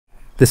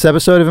This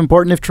episode of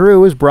Important If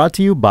True is brought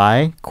to you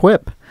by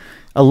Quip.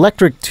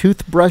 Electric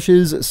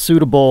toothbrushes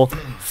suitable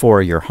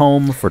for your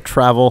home, for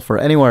travel, for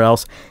anywhere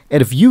else.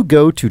 And if you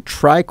go to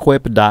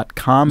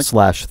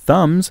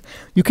tryquip.com/thumbs,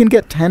 you can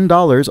get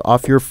 $10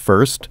 off your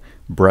first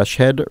brush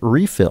head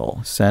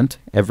refill sent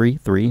every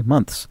 3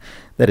 months.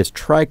 That is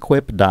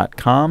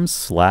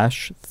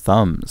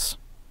tryquip.com/thumbs.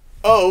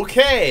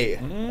 Okay.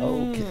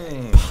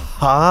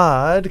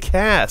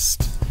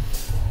 Podcast.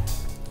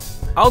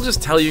 I'll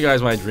just tell you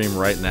guys my dream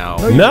right now.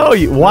 No,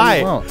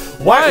 why?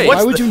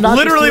 Why would you not?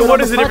 Literally, just do it what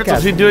on is the the difference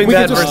podcast? between doing We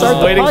that could just versus start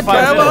the waiting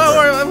podcast.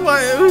 5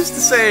 minutes? Who's to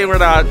say we're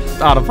not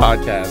on a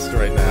podcast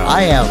right now?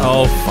 I am.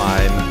 Oh,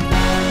 fine.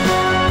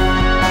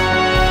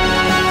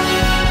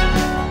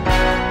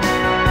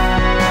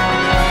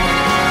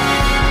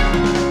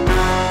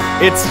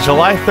 It's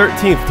July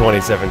 13th,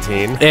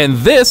 2017. And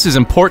this is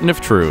Important If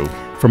True.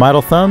 From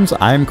Idle Thumbs,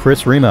 I'm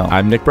Chris Remo.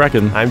 I'm Nick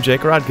Brecken. I'm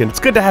Jake Rodkin. It's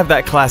good to have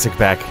that classic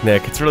back,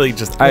 Nick. It's really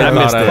just... I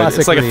missed it. Classic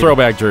It's like a read.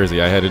 throwback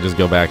jersey. I had to just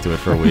go back to it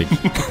for a week.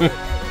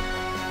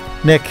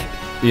 Nick,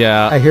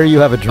 Yeah. I hear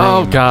you have a dream.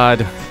 Oh,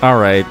 God. All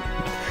right.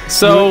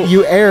 So...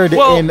 You erred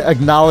well, in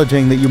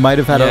acknowledging that you might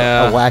have had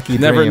a wacky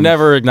dream.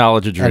 Never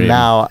acknowledge a dream. And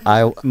now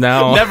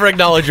Never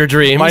acknowledge your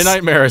dreams. My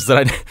nightmare is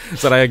that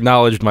I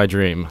acknowledged my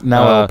dream.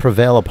 I will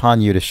prevail upon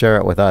you to share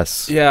it with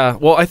us. Yeah.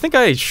 Well, I think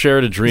I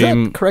shared a Is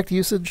dream. that correct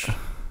usage?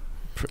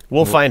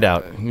 We'll find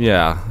out.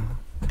 Yeah.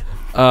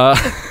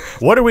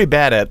 What are we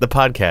bad at? The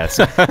podcast.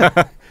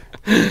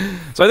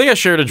 So I think I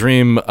shared a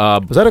dream.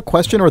 Was that a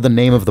question or the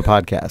name of the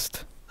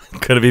podcast?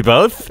 Could it be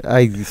both?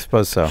 I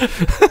suppose so.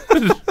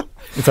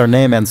 It's our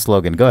name and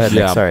slogan. Go ahead, Nick.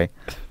 Yeah. Sorry.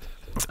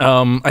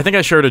 I think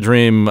I shared a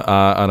dream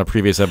on a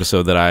previous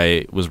episode that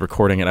I was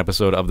recording an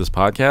episode of this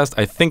podcast.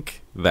 I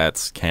think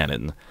that's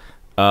canon.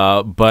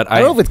 But I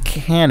don't know if it's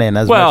canon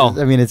as much as,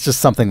 I mean, it's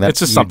just something that it's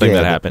just you something did.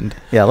 that happened.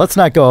 Yeah, let's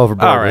not go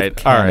overboard All right,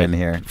 with canon all right.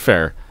 here.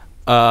 Fair.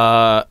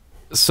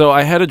 So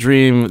I had a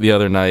dream the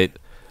other night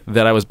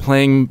that I was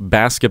playing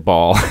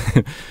basketball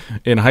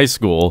in high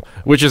school,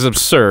 which is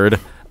absurd.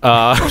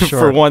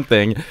 For one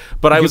thing,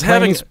 but I was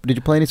having. Did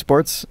you play any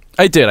sports?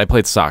 I did. I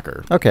played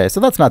soccer. Okay, so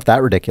that's not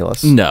that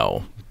ridiculous.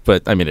 No,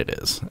 but I mean it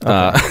is.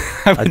 Okay.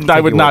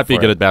 I would not be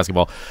for good it. at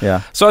basketball.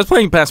 Yeah. So I was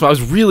playing basketball. I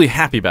was really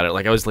happy about it.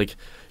 Like I was like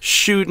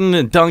shooting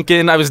and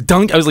dunking. I was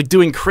like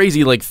doing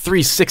crazy like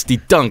 360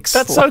 dunks.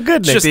 That's so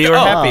good, Nick. That you were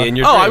happy in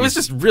your I dreams. was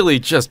just really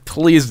just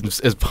pleased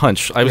as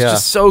punch. I was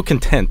just so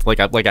content, like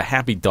a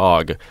happy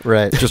dog.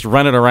 Right. Just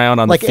running around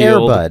on Like the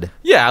field. Air Bud.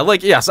 Yeah.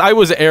 Like yes, I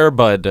was Air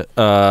Bud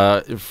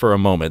for a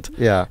moment.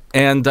 Yeah.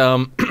 And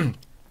then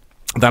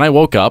I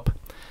woke up,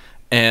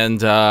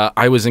 and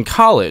I was in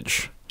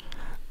college,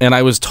 and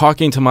I was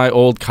talking to my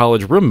old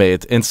college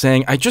roommate and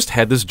saying, I just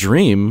had this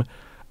dream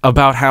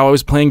about how I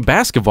was playing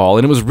basketball,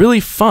 and it was really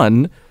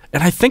fun,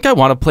 and I think I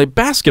want to play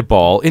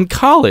basketball in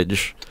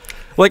college.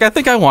 Like, I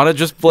think I want to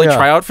just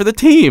try out for the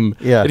team.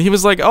 Yeah. And he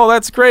was like, oh,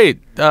 that's great.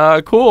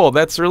 Cool.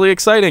 That's really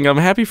exciting. I'm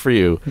happy for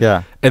you.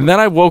 Yeah. And then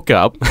I woke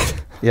up.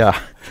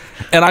 Yeah.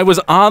 And I was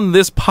on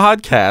this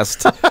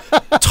podcast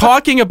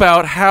talking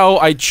about how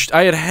I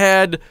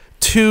had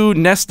 2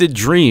 nested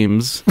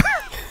dreams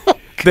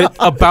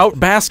about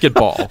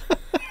basketball.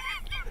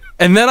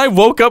 And then I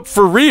woke up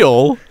for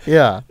real.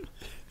 Yeah.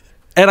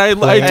 And I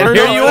turned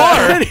here on, you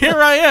are. And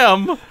here I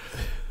am.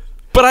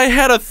 But I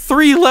had a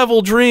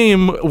 3-level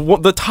dream,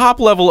 the top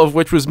level of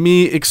which was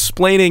me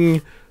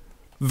explaining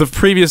the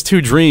previous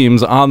 2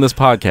 dreams on this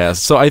podcast.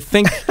 So I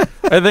think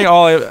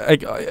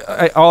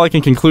all I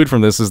can conclude from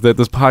this is that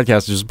this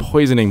podcast is just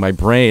poisoning my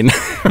brain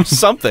or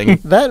something.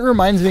 That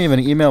reminds me of an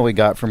email we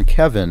got from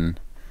Kevin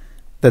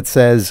that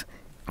says,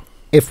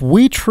 if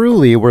we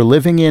truly were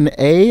living in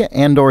a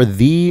and or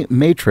the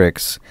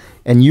Matrix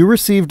and you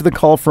received the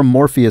call from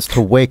Morpheus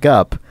to wake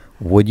up,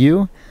 would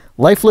you?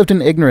 Life lived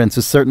in ignorance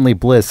is certainly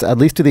bliss, at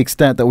least to the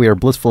extent that we are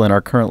blissful in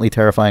our currently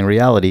terrifying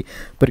reality.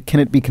 But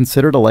can it be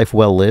considered a life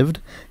well lived?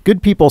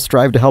 Good people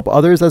strive to help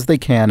others as they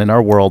can in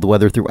our world,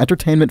 whether through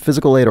entertainment,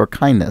 physical aid, or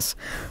kindness.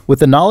 With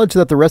the knowledge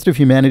that the rest of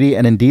humanity,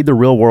 and indeed the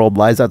real world,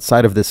 lies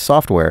outside of this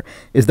software,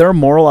 is there a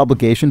moral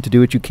obligation to do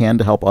what you can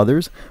to help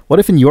others? What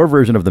if in your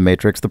version of the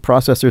Matrix, the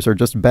processors are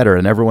just better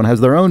and everyone has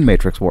their own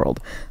Matrix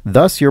world?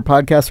 Thus, your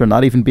podcasts are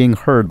not even being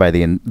heard by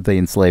the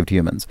enslaved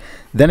humans.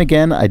 Then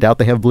again, I doubt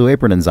they have Blue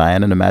Apron in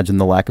Zion, and imagine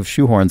the lack of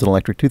shoehorns and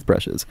electric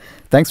toothbrushes.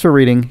 Thanks for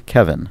reading,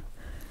 Kevin.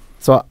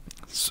 So,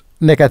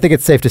 Nick, I think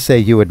it's safe to say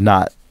you would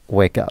not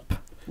wake up.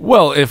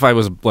 Well, if I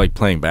was like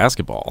playing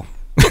basketball.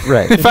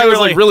 Right. If I was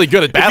like really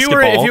good at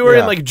basketball. If you were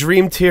in like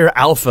Dream Tier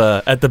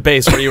Alpha at the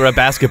base where you were a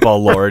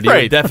basketball lord, you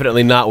would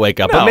definitely not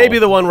wake up. No. But maybe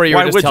the one where you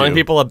were Why just would telling you?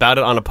 people about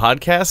it on a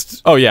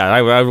podcast. Oh yeah,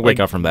 I would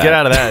wake up from that. Get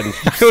out of that and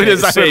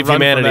save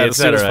humanity, as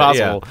soon as etc.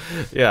 possible.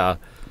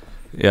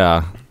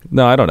 Yeah.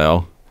 No, I don't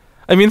know.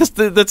 I mean,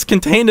 that's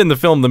contained in the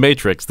film The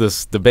Matrix,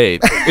 this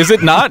debate. Is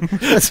it not?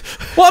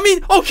 Well, I mean,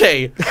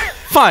 okay,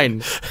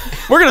 fine.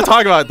 We're going to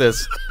talk about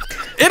this.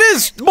 It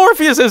is.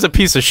 Morpheus is a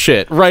piece of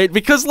shit, right?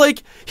 Because,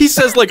 like, he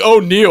says, like, oh,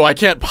 Neo, I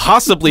can't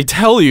possibly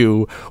tell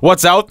you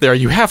what's out there.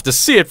 You have to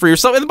see it for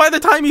yourself. And by the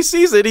time he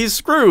sees it, he's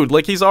screwed.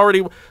 Like, he's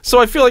already... So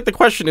I feel like the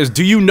question is,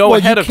 do you know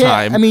ahead of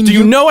time? I mean, do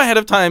you know ahead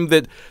of time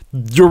that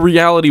your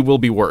reality will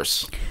be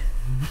worse?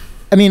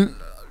 I mean,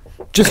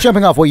 just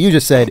jumping off what you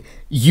just said,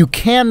 you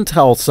can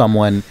tell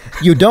someone.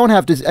 You don't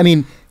have to... I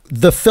mean...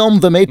 The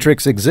film The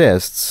Matrix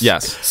exists.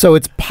 Yes. So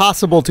it's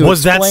possible to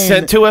Was that explain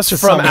sent to us from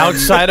someone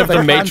outside of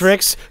The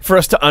Matrix for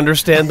us to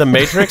understand The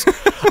Matrix?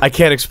 I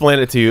can't explain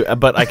it to you,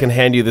 but I can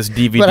hand you this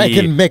DVD But I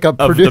can make a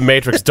of The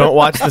Matrix. Don't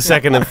watch the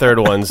second and third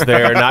ones.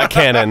 They're not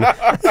canon.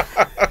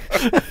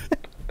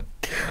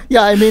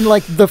 Yeah, I mean,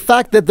 like, the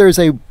fact that there's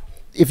a...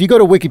 If you go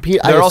to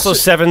Wikipedia... There are also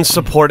 7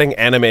 supporting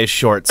anime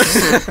shorts.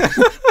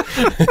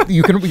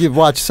 You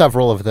watch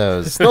several of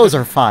those. Those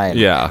are fine.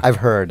 Yeah. I've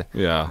heard.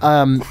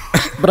 Yeah.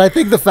 But I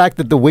think the fact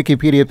that the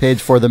Wikipedia page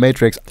for The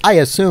Matrix, I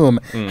assume,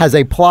 has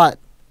a plot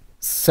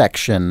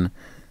section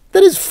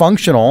that is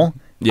functional,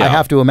 Yeah. I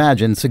have to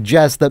imagine,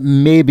 suggests that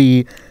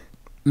maybe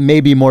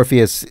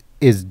Morpheus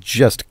is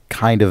just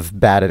kind of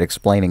bad at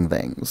explaining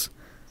things.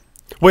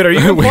 Wait, are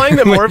you implying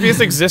that Morpheus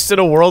exists in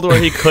a world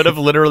where he could have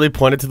literally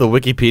pointed to the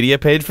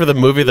Wikipedia page for the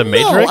movie The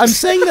Matrix? No, I'm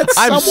saying that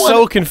I'm someone...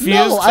 so confused.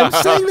 No, I'm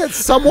saying that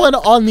someone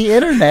on the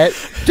internet,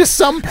 just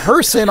some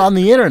person on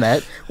the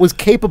internet, was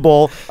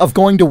capable of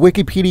going to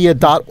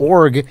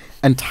wikipedia.org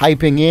and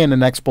typing in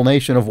an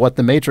explanation of what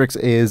The Matrix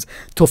is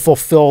to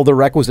fulfill the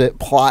requisite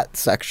plot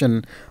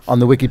section on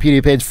the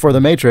Wikipedia page for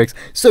The Matrix.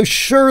 So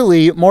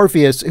surely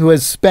Morpheus, who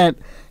has spent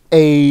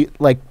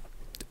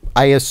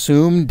I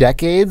assume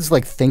decades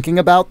thinking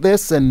about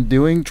this and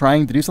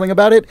trying to do something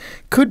about it,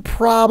 could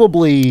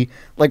probably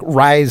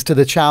rise to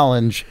the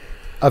challenge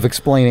of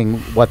explaining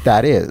what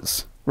that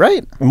is,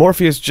 right?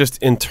 Morpheus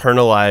just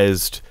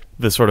internalized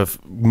the sort of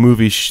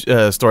movie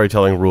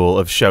storytelling rule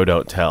of show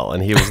don't tell,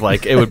 and he was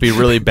like, it would be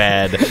really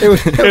bad.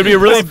 it would be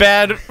really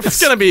bad. It's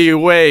gonna be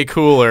way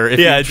cooler if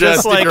you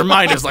just your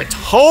mind is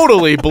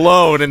totally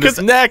blown in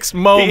this next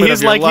moment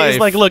of your life. He's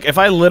like, look, if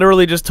I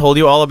literally just told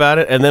you all about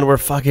it and then we're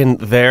fucking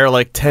there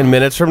 10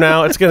 minutes from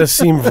now, it's gonna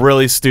seem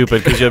really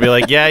stupid because you'll be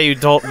like, yeah, you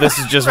told. This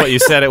is just what you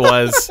said it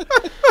was.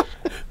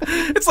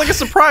 It's like a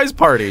surprise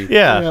party.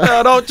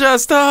 Yeah. Don't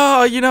just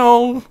they're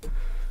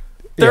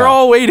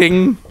all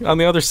waiting on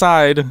the other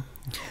side.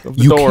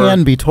 You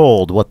can be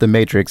told what The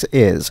Matrix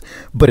is,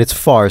 but it's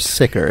far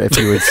sicker if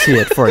you would see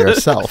it for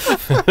yourself.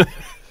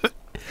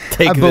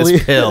 Take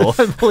this pill.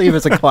 I believe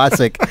it's a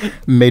classic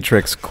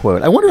Matrix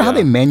quote. I wonder how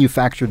they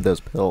manufactured those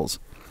pills.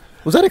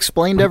 Was that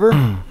explained ever?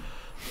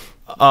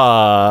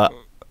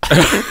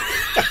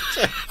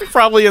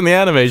 Probably in the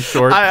anime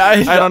short.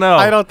 I don't know.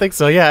 I don't think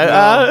so.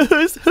 Yeah.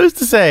 Who's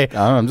to say? I don't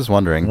know, I'm just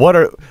wondering. What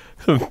are...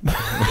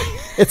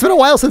 It's been a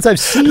while since I've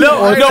seen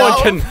no one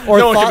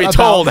can be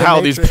told how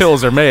these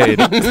pills are made.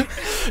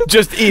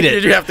 Just eat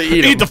it. You have to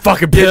eat them. Eat the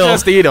fucking pill.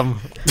 Just eat them.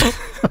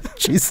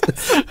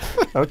 Jesus.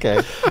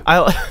 Okay.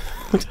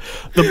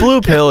 The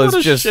blue pill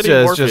is just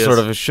Morpheus. sort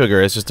of a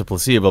sugar. It's just a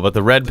placebo. But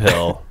the red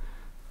pill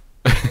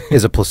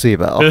is a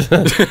placebo.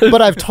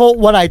 But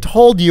when I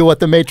told you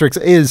what The Matrix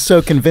is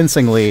so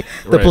convincingly,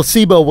 the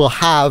placebo will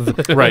have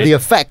the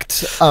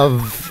effect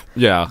of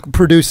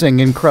producing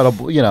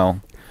incredible,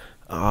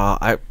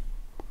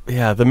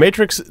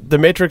 The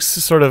Matrix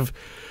sort of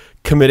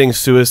committing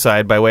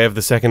suicide by way of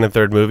the second and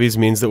third movies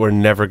means that we're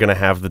never going to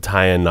have the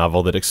tie-in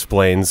novel that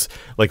explains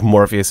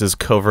Morpheus's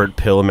covert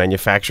pill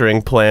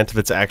manufacturing plant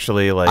that's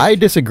actually I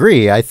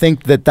disagree. I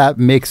think that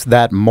makes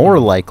that more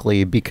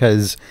likely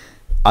because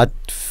a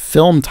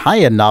film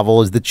tie-in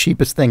novel is the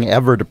cheapest thing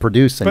ever to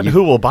produce. But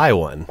who will buy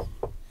one?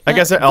 I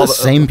guess the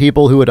same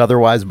people who would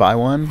otherwise buy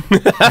one.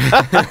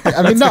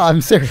 I mean, no,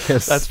 I'm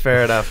serious. That's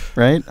fair enough.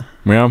 Right?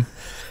 Yeah.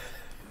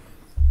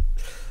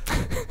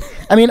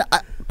 I mean,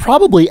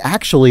 probably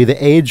actually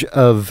the age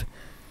of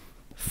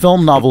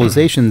film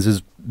novelizations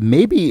is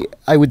maybe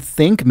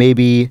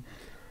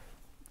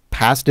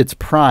past its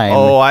prime.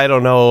 Oh, I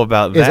don't know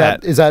about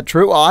that. Is that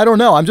true? Well, I don't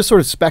know. I'm just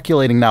sort of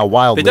speculating now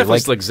wildly. They definitely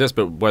still exist,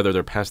 but whether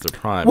they're past their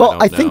prime, well,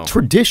 I think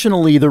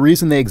traditionally the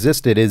reason they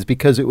existed is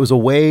because it was a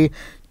way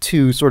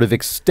to sort of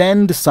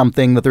extend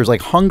something that there's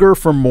hunger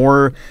for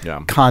more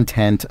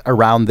content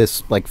around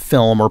this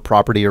film or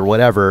property or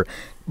whatever.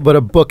 But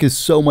a book is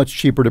so much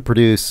cheaper to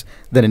produce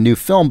than a new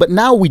film. But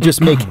now we just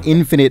make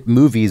infinite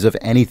movies of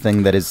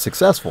anything that is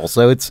successful.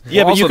 So it's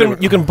but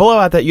you can blow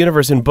out that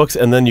universe in books,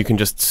 and then you can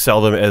just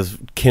sell them as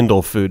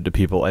Kindle food to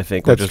people. I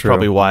think, which is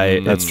probably why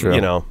that's true.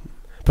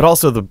 But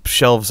also the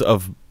shelves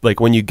of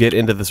when you get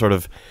into the sort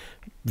of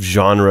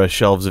genre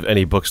shelves of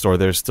any bookstore,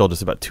 there's still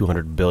just about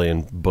 200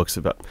 billion books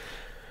about.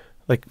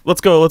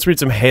 Let's read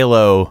some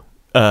Halo.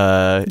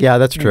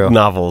 That's true.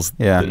 Novels.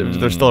 Yeah,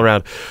 they're still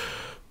around.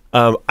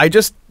 I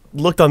just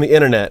looked on the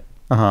internet.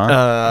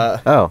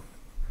 To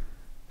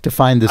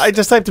find this. I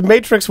just typed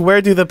Matrix,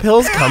 where do the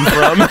pills come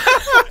from?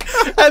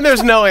 And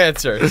there's no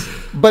answer.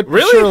 But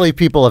surely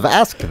people have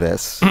asked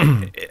this.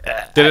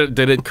 Did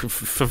it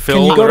fulfill?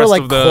 Can you the go to, rest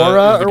like, of the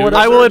Quora or Google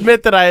whatever? I will search?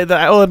 admit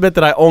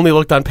that I only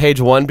looked on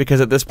page 1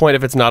 because at this point,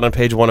 if it's not on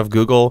page 1 of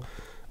Google,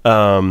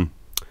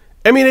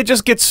 I mean, it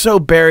just gets so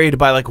buried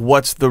by like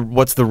what's the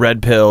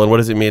red pill and what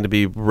does it mean to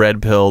be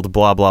red pilled,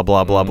 blah blah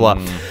blah blah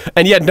blah,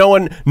 and yet no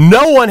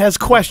one has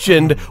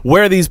questioned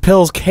where these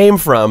pills came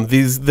from.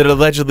 These that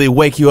allegedly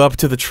wake you up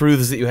to the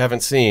truths that you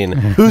haven't seen.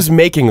 Who's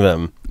making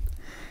them?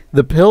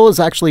 The pill is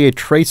actually a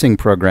tracing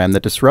program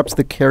that disrupts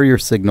the carrier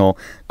signal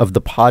of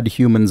the pod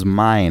human's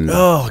mind.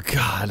 Oh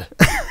God.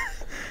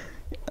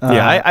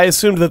 Yeah, I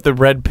assumed that the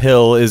red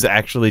pill is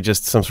actually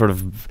just some sort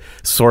of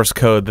source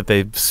code that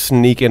they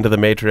sneak into the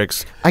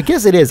Matrix. I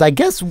guess it is. I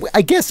guess.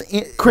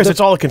 Chris,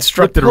 it's all a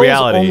constructed the pills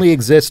reality. only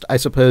exist, I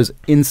suppose,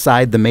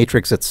 inside the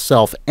Matrix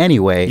itself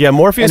anyway. Yeah,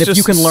 Morpheus And if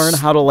you just can learn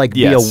how to like be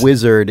yes. a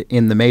wizard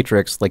in the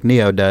Matrix like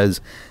Neo does,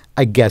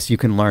 I guess you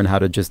can learn how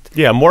to just...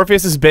 Yeah,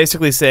 Morpheus is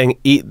basically saying,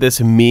 eat this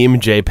meme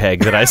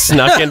JPEG that I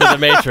snuck into the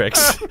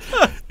Matrix.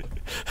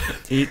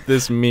 Eat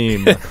this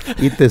meme.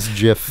 Eat this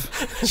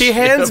GIF. He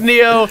hands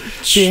Neo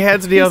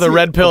the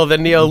red pill,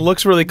 then Neo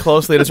looks really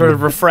closely and it sort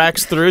of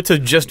refracts through to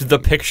just the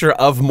picture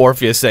of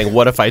Morpheus saying,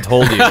 what if I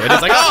told you? And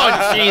it's like,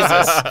 oh,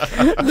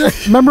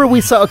 Jesus. Remember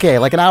we saw,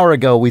 like an hour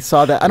ago, we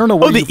saw that, I don't know Oh,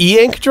 where the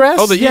e-ink dress?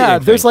 Oh, the yeah,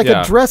 e-ink there's thing, like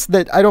yeah. a dress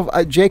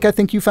that Jake, I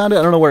think you found it.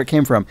 I don't know where it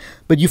came from,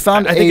 but you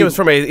found I think it was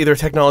from either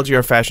technology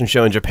or fashion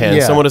show in Japan.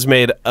 Yeah. Someone has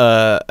made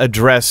a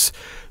dress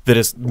that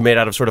is made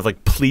out of sort of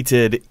like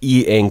pleated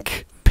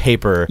e-ink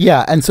paper.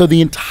 Yeah, and so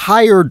the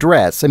entire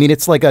dress, I mean,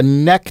 it's like a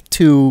neck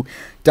to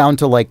down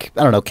to like,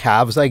 I don't know,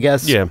 calves, I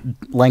guess, Yeah.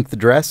 length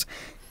dress.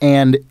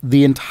 And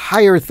the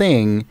entire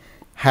thing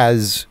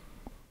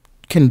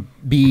can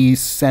be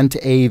sent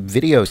a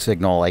video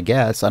signal, I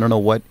guess. I don't know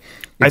what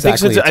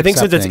exactly I think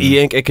since it's accepting.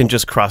 e-ink, it can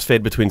just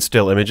crossfade between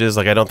still images.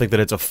 Like, I don't think that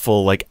it's a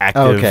full, like,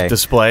 active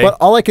display. But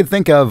all I could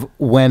think of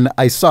when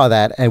I saw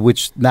that, and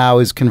which now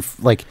is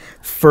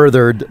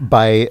furthered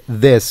by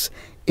this,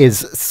 is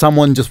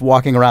someone just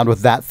walking around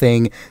with that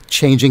thing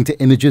changing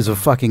to images of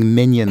fucking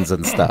minions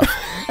and stuff.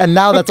 And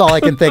now that's all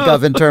I can think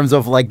of in terms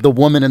of like the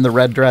woman in the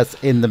red dress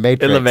in the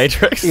Matrix. In the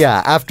Matrix?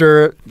 Yeah,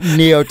 after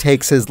Neo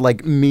takes his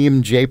like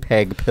meme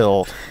JPEG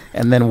pill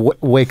and then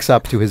wakes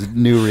up to his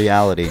new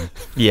reality.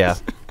 Yeah.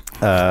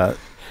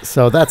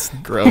 So that's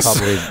Gross.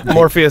 probably...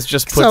 Morpheus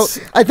just puts...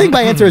 So I think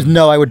my answer is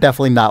no. I would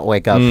definitely not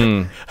wake up.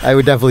 I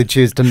would definitely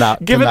choose to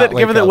not. Given to not that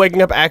wake up.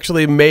 waking up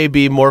actually may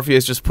be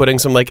Morpheus just putting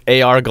some like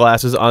AR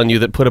glasses on you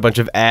that put a bunch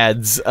of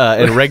ads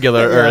in regular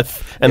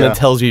Earth and then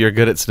tells you you're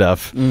good at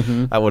stuff.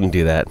 I wouldn't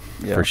do that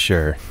for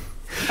sure.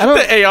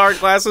 The AR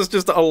glasses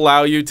just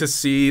allow you to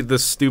see the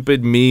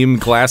stupid meme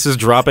glasses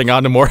dropping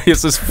onto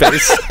Morpheus's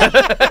face.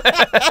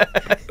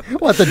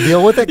 What, the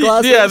deal with it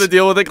glasses? Yeah, the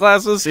deal with it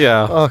glasses.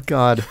 Yeah. Oh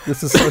God,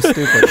 this is so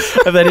stupid.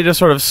 And then he just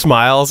sort of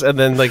smiles and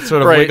then like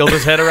sort of Right. wiggles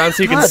his head around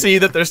so you can God. see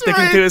that they're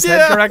sticking to his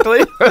head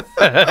correctly.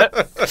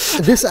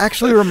 This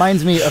actually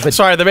reminds me of a...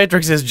 Sorry, the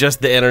Matrix is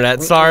just the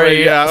internet.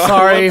 Sorry. Yeah.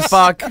 Sorry,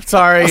 fuck.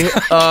 Sorry.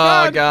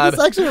 Oh, God. This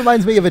actually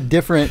reminds me of a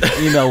different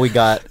email we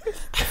got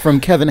from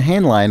Kevin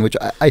Hainline, which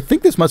I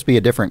think this must be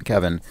a different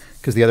Kevin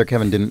because the other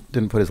Kevin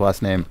didn't put his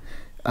last name.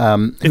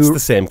 It's the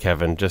same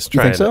Kevin. Just You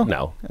trying think so? to...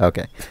 No.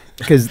 Okay.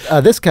 Because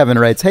this Kevin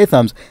writes, "Hey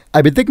Thumbs,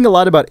 I've been thinking a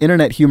lot about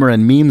internet humor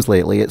and memes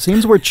lately. It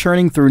seems we're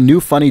churning through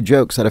new funny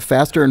jokes at a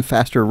faster and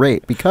faster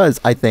rate because,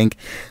 I think,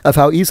 of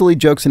how easily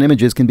jokes and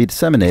images can be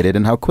disseminated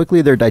and how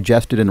quickly they're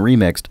digested and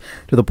remixed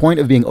to the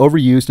point of being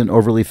overused and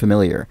overly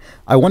familiar.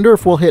 I wonder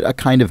if we'll hit a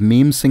kind of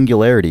meme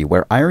singularity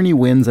where irony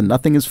wins and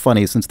nothing is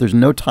funny since there's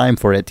no time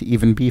for it to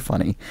even be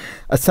funny.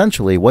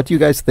 Essentially, what do you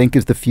guys think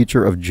is the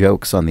future of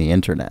jokes on the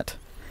internet?"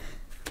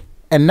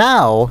 And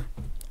now,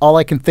 all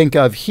I can think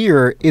of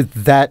here is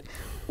that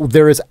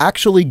there is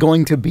actually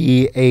going to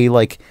be a,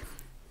 like,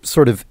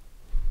 sort of,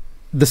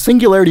 the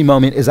singularity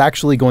moment is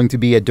actually going to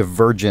be a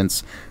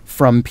divergence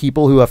from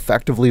people who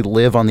effectively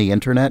live on the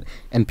internet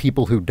and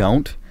people who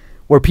don't.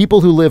 Where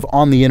people who live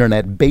on the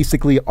internet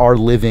basically are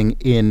living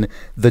in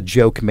the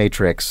joke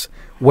matrix,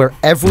 where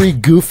every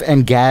goof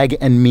and gag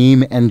and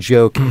meme and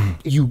joke,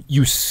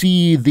 you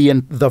see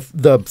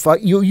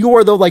you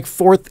are the like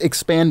fourth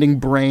expanding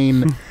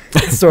brain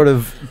sort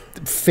of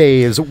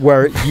phase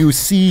where you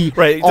see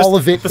all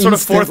of it the sort of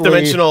fourth instantly.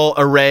 dimensional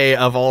array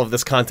of all of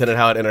this content and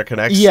how it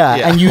interconnects.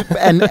 Yeah,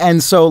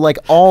 and so like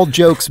all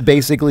jokes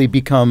basically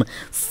become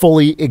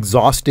fully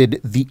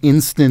exhausted the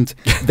instant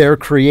they're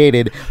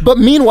created. But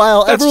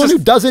meanwhile, everyone who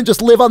doesn't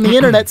just live on the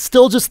internet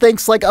still just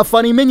thinks like a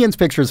funny Minions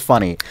picture is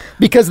funny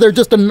because they're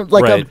just a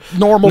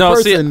normal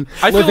person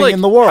living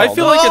in the world. I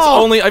feel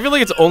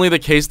like it's only the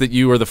case that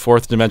you are the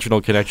fourth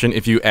dimensional connection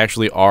if you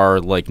actually are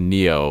like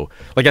Neo.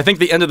 Like I think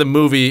the end of the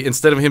movie,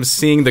 instead of him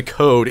seeing the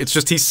code, it's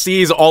just he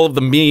sees all of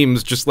the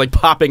memes just like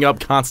popping up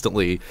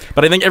constantly.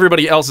 But I think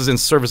everybody else is in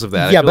service of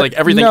that. Yeah, I feel but like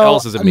everything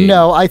else is a meme.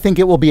 No, I think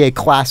it will be a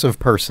class of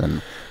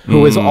person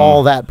who is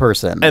all that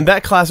person. And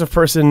that class of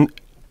person,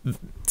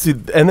 see,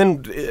 and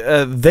then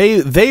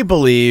they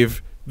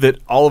believe that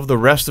all of the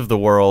rest of the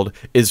world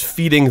is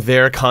feeding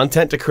their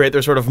content to create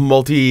their sort of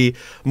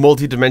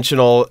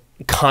multi-dimensional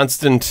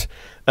constant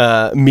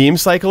meme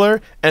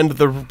cycler, and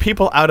the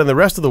people out in the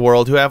rest of the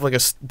world who have like a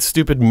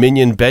stupid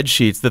minion bed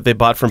sheets that they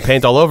bought from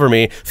Paint All Over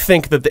Me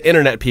think that the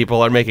internet people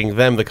are making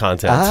them the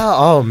content.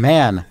 Oh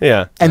man.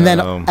 Yeah. And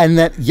then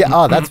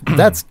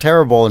that's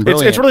terrible and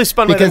brilliant. It's really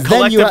spun by them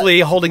collectively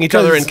holding each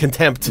other in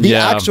contempt. The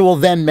actual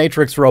then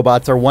Matrix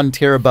robots are one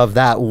tier above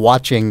that,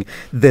 watching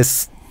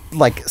this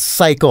like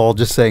cycle,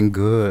 just saying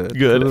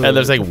good. And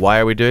there's like, why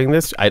are we doing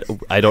this?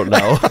 I don't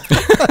know.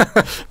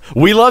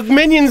 We love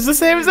Minions the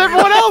same as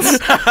everyone else.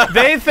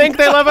 They think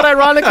they love it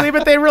ironically,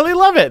 but they really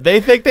love it.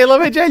 They think they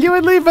love it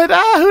genuinely, but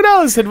who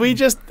knows? And we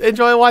just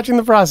enjoy watching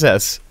the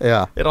process.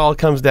 Yeah. It all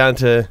comes down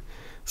to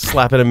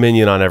slapping a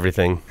minion on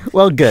everything.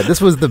 Well, good.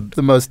 This was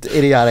the most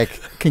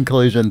idiotic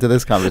conclusion to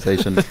this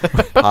conversation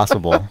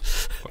possible.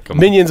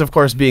 Minions, of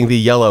course, being the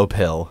yellow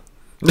pill.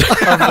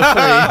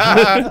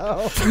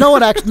 No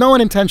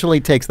one intentionally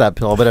takes that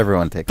pill, but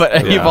everyone takes.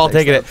 But you've all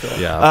taken it.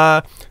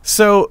 Yeah.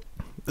 So,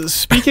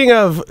 speaking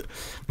of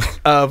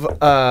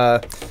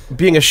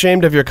being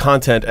ashamed of your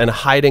content and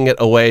hiding it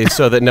away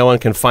so that no one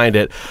can find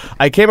it,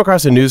 I came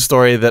across a news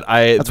story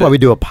That's why we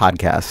do a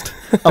podcast.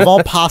 Of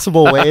all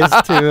possible ways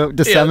to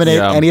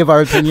disseminate any of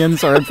our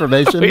opinions or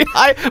information, we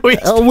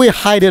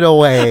hide it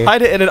away.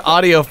 Hide it in an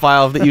audio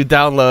file that you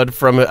download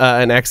from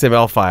an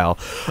XML file.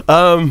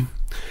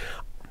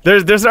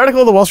 There's an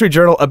article in the Wall Street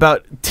Journal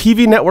about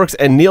TV networks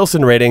and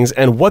Nielsen ratings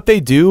and what they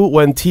do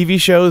when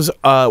TV shows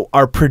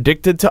are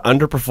predicted to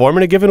underperform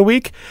in a given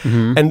week.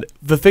 Mm-hmm. And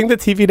the thing that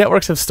TV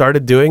networks have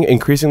started doing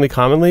increasingly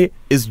commonly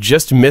is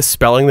just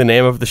misspelling the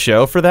name of the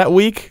show for that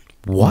week.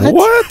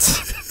 What?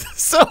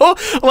 So,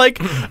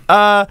 like,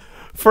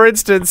 for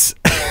instance,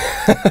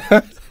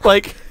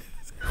 like...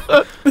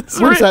 what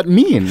does that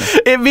mean?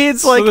 It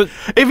means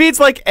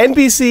like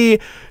NBC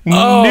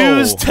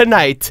News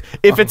Tonight.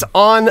 If it's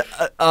on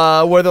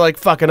where they're like,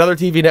 fuck, another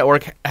TV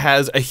network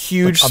has a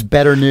huge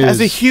better news,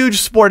 has a huge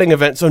sporting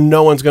event, so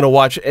no one's gonna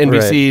watch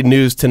NBC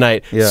News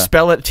Tonight. Yeah.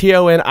 Spell it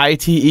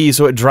TONITE,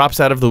 so it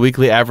drops out of the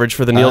weekly average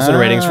for the Nielsen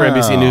ratings for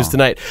NBC News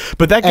Tonight.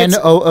 But that gets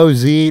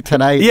NOOZ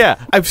Tonight.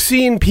 Yeah, I've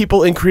seen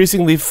people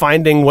increasingly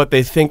finding what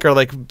they think are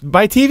like,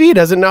 my TV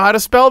doesn't know how to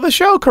spell the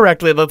show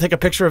correctly. They'll take a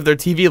picture of their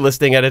TV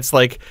listing and it's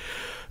like,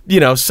 you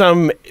know,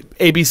 some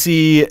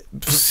ABC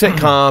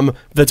sitcom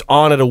that's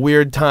on at a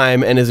weird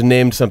time and is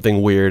named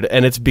something weird.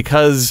 And it's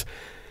because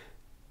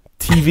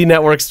TV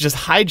networks just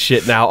hide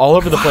shit now all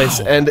over the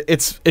place. And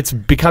it's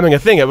becoming a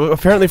thing.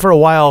 Apparently for a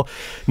while,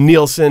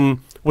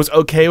 Nielsen was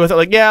okay with it.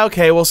 Like, yeah,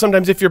 okay, well,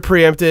 sometimes if you're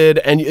preempted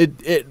and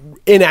it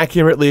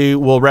inaccurately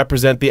will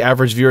represent the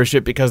average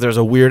viewership because there's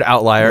a weird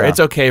outlier, it's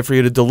okay for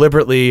you to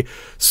deliberately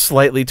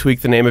slightly tweak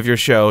the name of your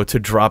show to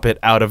drop it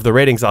out of the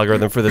ratings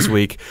algorithm for this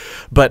week.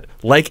 But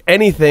like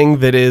anything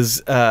that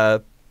is,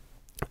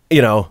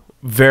 you know,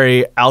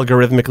 very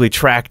algorithmically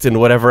tracked and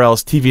whatever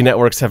else, TV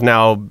networks have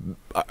now,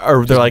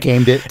 they're like,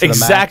 gamed it to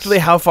exactly the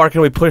max. How far can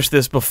we push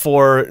this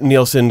before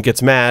Nielsen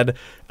gets mad?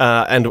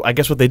 And I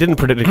guess what they didn't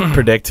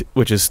predict,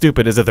 which is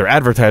stupid, is that their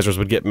advertisers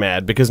would get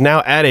mad, because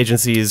now ad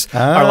agencies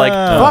are like,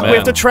 fuck, we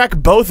have to track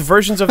both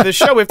versions of this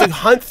show. We have to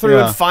hunt through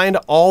and find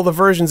all the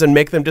versions and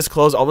make them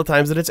disclose all the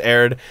times that it's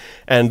aired.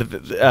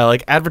 And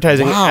like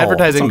advertising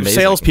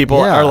salespeople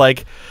are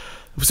like,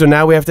 so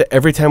now we have to,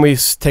 every time we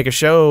take a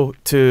show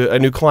to a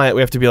new client,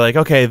 we have to be like,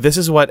 okay, this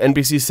is what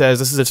NBC says,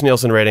 this is its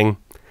Nielsen rating.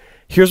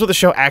 Here's what the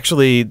show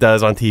actually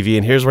does on TV,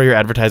 and here's where your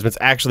advertisements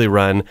actually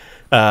run.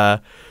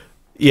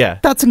 Yeah.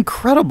 That's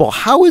incredible.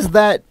 How is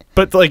that?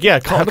 But like, yeah,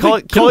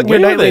 calling your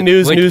nightly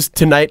news like, News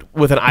Tonight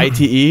with an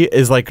ITE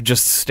is like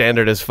just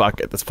standard as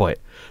fuck at this point.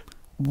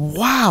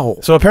 Wow.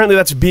 So apparently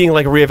that's being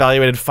like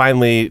reevaluated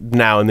finally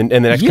now in the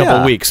next couple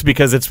of weeks,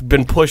 because it's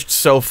been pushed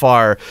so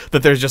far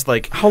that there's just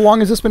like... How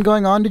long has this been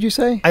going on, did you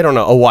say? I don't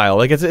know, a while.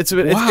 Like it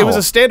was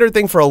a standard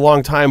thing for a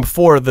long time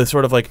for the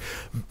sort of like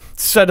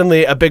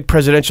suddenly a big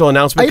presidential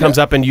announcement comes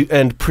up and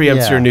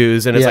preempts your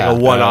news, and it's like a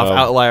one-off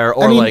outlier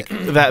or like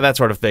that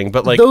sort of thing.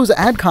 But like those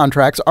ad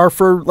contracts are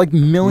for like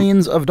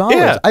millions of dollars.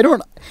 Yeah.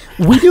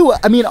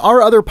 I mean,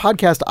 our other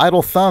podcast,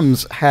 Idle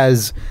Thumbs,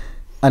 has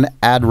an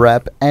ad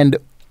rep, and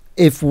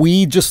if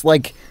we just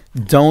like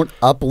don't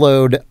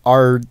upload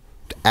our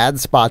ad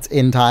spots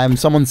in time,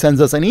 someone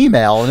sends us an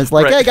email and it's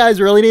like, hey guys,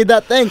 really need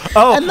that thing.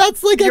 And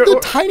that's like the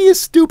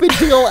tiniest stupid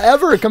deal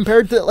ever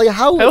compared to like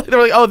how they're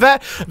like, oh,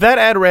 that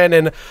ad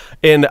ran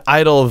in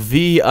Idle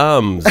the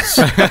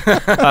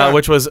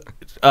which was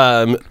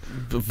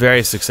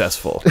very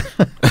successful.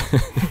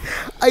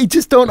 I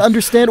just don't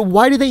understand,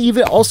 why do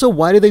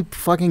they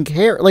fucking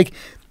care? Like,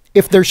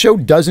 if their show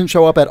doesn't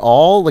show up at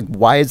all, like,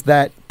 why is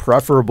that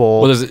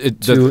preferable? Well,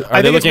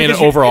 are they looking at an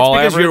overall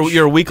average?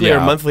 Your weekly or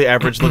monthly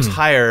average looks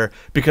higher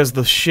because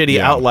the shitty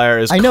outlier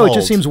is I know, cold. It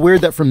just seems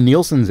weird that from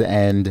Nielsen's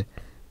end,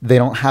 they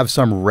don't have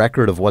some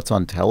record of what's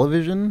on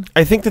television.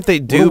 I think that they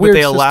do, but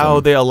they allow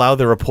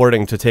the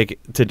reporting to they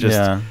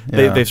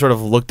sort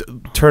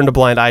of turned a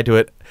blind eye to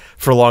it.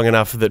 for long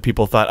enough that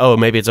people thought, oh,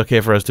 maybe it's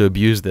okay for us to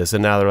abuse this.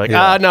 And now they're like,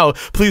 no,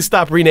 please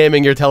stop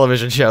renaming your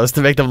television shows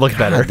to make them look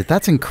better.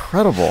 That's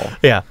incredible.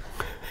 Yeah.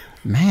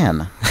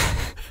 Man.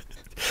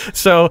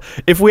 So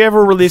if we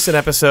ever release an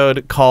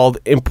episode called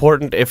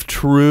Important If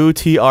Tru,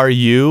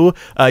 TRU,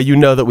 you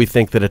know that we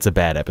think that it's a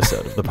bad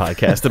episode of the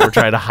podcast and we're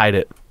trying to hide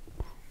it.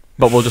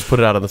 But we'll just put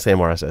it out on the same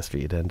RSS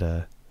feed. And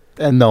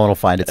no one will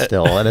find it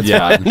still, and it's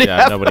fine.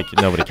 Yeah,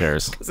 nobody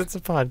cares. Because it's a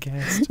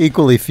podcast.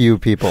 Equally few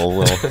people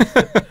will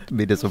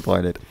be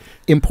disappointed.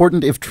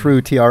 Important If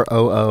Tru,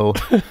 TROO.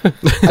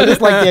 I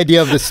just like the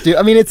idea of the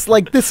I mean, it's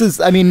like this is,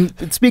 I mean,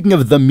 speaking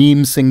of the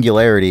meme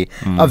singularity,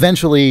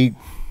 eventually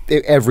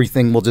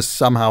everything will just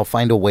somehow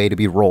find a way to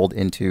be rolled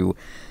into.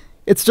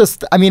 It's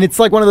just, I mean, it's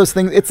like one of those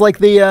things. It's like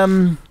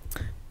the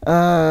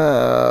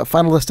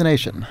Final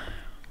Destination,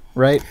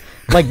 right?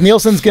 Like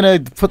Nielsen's gonna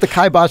put the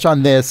kibosh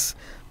on this,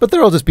 but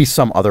there'll just be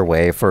some other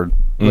way for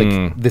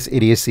like this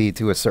idiocy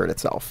to assert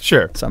itself.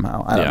 Sure.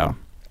 Somehow. I don't know.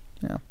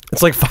 Yeah.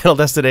 It's like Final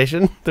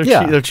Destination.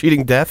 They're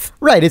cheating death.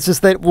 Right. It's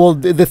just that, well,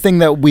 the thing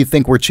that we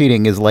think we're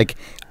cheating is like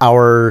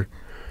our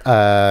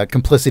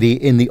complicity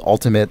in the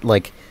ultimate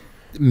like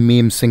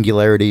meme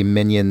singularity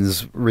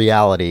minions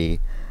reality.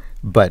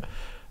 But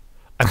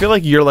I feel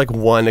like you're like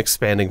one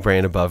expanding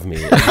brain above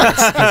me.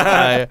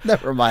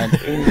 never mind.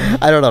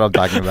 I don't know what I'm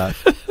talking about.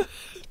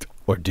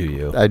 Or do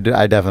you? I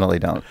definitely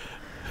don't.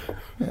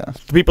 Yeah.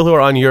 The people who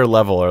are on your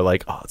level are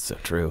like, oh, it's so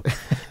true.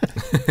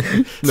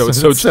 No, it's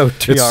so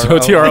TRO. It's so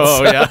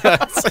TRO, yeah.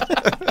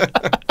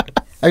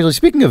 Actually,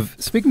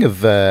 speaking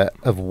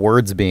of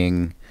words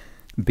being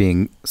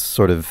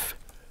sort of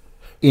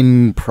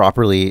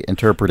improperly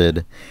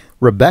interpreted,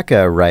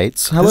 Rebecca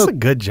writes, "Hello." This is a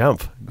good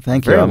jump.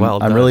 Thank you. Very well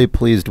I'm done. really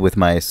pleased with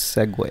my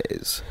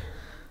segues.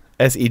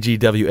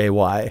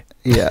 SEGWAY.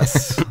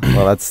 Yes.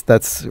 Well,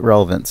 that's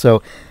relevant.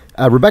 So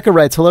Rebecca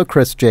writes, "Hello,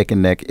 Chris, Jake,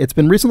 and Nick. It's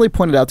been recently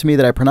pointed out to me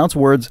that I pronounce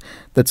words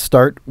that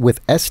start with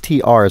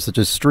STR, such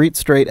as street,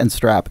 straight, and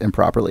strap,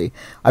 improperly.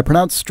 I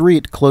pronounce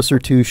street closer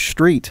to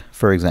street,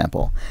 for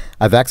example.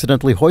 I've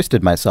accidentally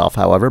hoisted myself,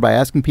 however, by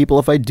asking people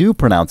if I do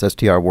pronounce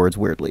STR words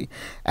weirdly.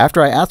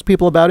 After I ask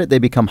people about it, they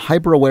become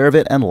hyper-aware of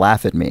it and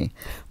laugh at me.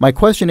 My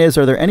question is,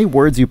 are there any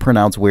words you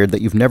pronounce weird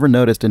that you've never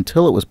noticed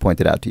until it was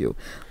pointed out to you?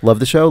 Love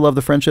the show, love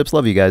the friendships,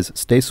 love you guys.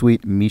 Stay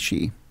sweet,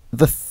 Mishi."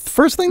 The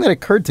first thing that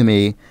occurred to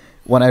me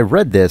when I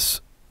read this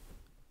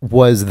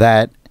was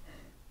that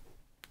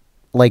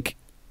like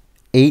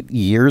 8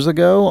 years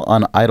ago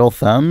on Idle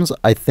Thumbs,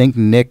 I think,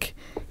 Nick,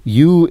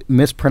 you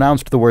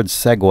mispronounced the word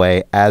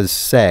segue as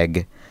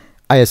seg.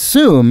 I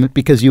assume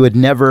because you had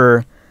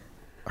never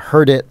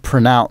heard it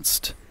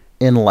pronounced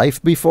in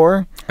life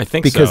before. I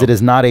think because so. it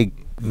is not a...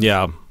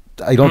 Yeah.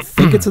 I don't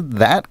think it's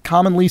that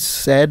commonly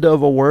said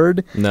of a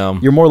word. No.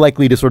 You're more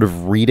likely to sort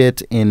of read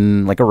it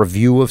in like a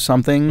review of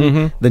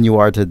something than you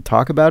are to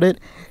talk about it.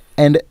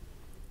 And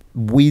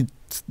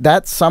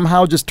that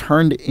somehow just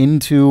turned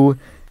into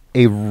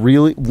a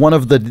really one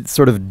of the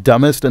sort of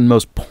dumbest and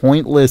most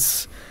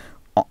pointless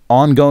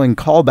ongoing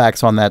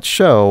callbacks on that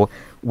show,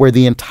 where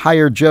the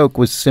entire joke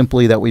was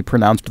simply that we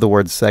pronounced the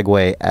word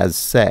segue as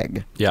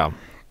seg. Yeah.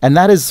 And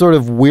that is sort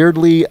of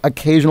weirdly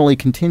occasionally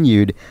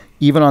continued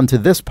even onto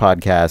this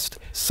podcast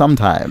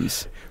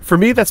sometimes. For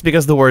me, that's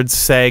because the word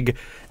seg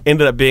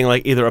ended up being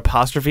like either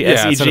apostrophe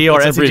S-E-G or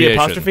S-E-G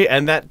apostrophe,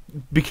 and that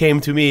became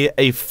to me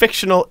a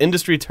fictional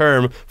industry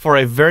term for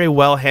a very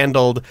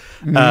well-handled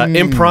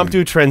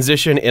impromptu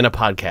transition in a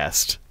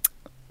podcast.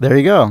 There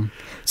you go.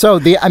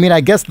 So,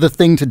 I guess the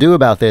thing to do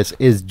about this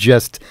is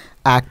just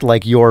act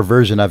like your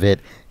version of it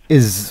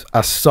is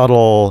a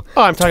subtle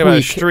I'm talking about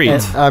a tweak.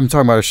 street. I'm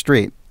talking about a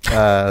street.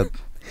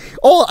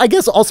 I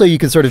guess also you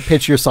could sort of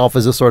pitch yourself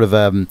as a sort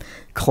of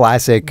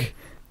classic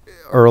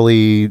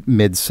early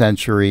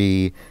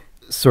mid-century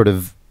sort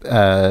of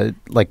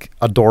like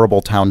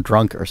adorable town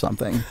drunk or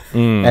something.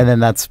 And then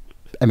that's,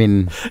 I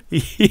mean,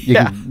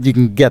 you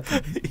can get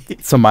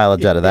some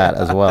mileage out of that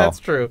as well. That's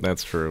true.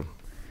 That's true.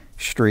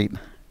 Street.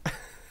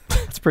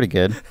 That's pretty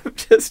good.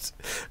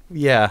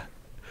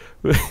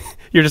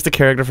 You're just a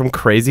character from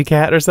Crazy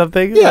Cat or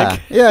something? Yeah.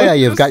 Yeah.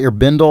 You've got your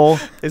Bindle,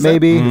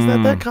 maybe. Is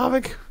that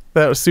comic?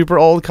 That super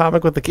old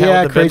comic with the cat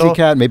Yeah, with the Crazy Bindle?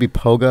 Cat, maybe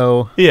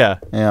Pogo. Yeah.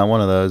 Yeah,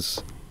 one of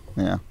those.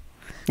 Yeah.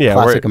 Yeah.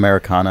 Classic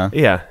Americana.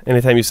 Yeah.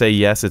 Anytime you say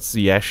yes, it's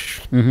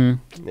yesh.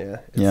 Mm-hmm. Yeah.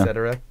 Yeah.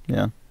 Etc.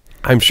 Yeah.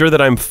 I'm sure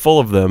that I'm full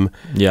of them.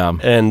 Yeah.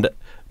 And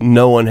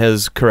no one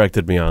has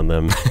corrected me on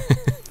them.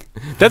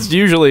 That's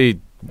usually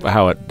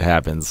how it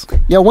happens.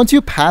 Yeah, once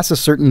you pass a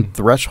certain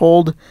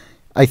threshold,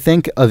 I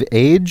think, of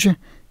age,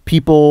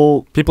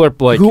 people are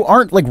like... who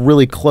aren't like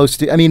really close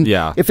to... I mean,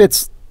 Yeah. if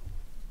it's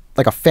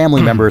like a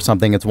family member or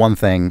something, it's one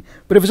thing.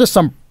 But if it's just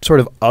some sort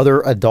of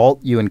other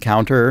adult you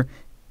encounter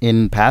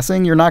in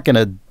passing, you're not going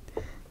to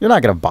you're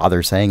not going to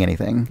bother saying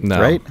anything,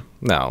 No. right?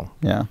 No.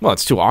 Yeah. Well,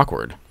 it's too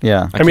awkward.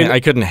 Yeah. I mean, I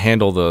couldn't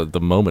handle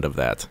the moment of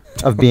that.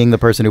 Of being the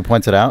person who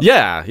points it out?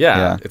 Yeah.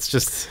 Yeah. It's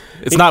just,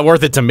 it's not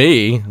worth it to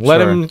me. Let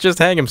Sure. him just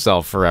hang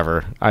himself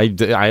forever. I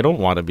don't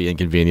want to be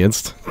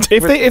inconvenienced.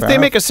 If they enough.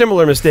 make a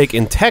similar mistake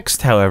in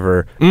text,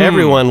 however,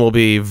 everyone will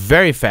be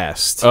very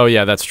fast Oh,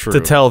 yeah, that's true. to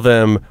tell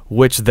them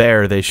which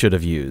there they should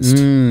have used.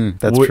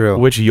 That's true.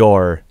 Which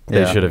your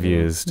they Yeah. should have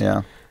used.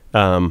 Yeah.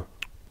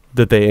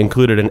 That they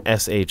included an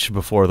SH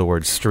before the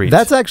word street.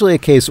 That's actually a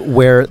case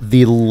where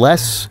the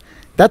less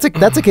that's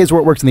a case where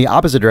it works in the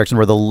opposite direction,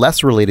 where the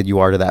less related you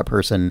are to that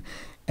person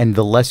and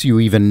the less you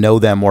even know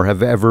them or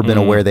have ever been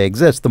aware they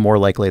exist, the more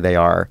likely they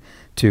are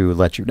to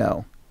let you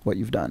know what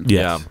you've done.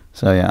 Yeah.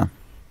 So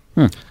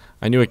yeah.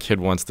 I knew a kid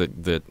once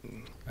that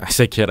I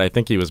say kid, I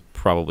think he was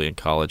probably in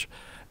college,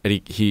 and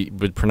he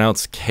would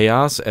pronounce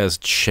chaos as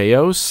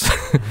chaos.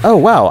 Oh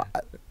wow.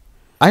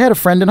 I had a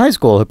friend in high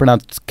school who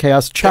pronounced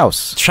chaos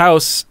chouse.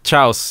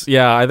 Chouse.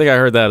 Yeah, I think I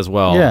heard that as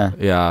well. Yeah.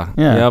 Yeah.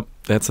 Yeah. Yep.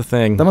 That's a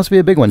thing. That must be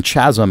a big one.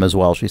 Chasm as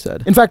well, she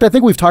said. In fact, I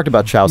think we've talked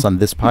about chouse on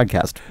this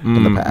podcast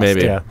in the past.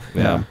 Maybe. Yeah.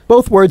 Yeah.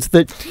 Both words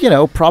that,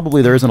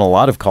 probably there isn't a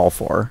lot of call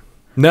for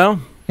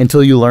No.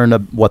 until you learn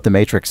what the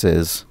Matrix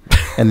is,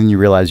 and then you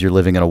realize you're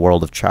living in a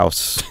world of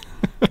chouse.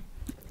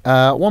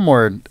 One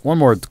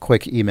more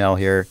quick email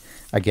here,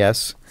 I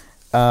guess.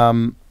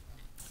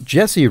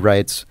 Jesse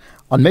writes,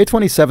 on May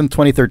 27th,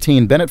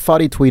 2013, Bennett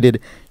Foddy tweeted,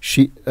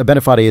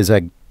 Bennett Foddy is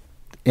a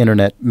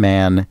internet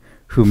man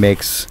who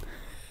makes,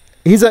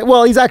 he's like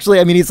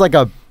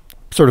a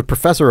sort of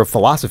professor of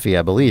philosophy,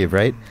 I believe,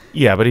 right?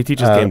 yeah, but he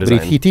teaches game design.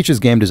 But he teaches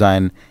game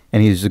design,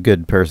 and he's a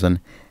good person.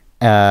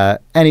 And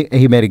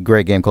he made a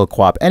great game called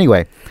Co-op.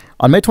 Anyway,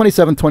 on May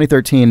 27th,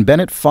 2013,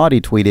 Bennett Foddy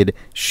tweeted,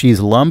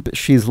 she's lump,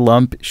 she's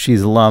lump,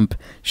 she's lump,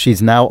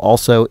 she's now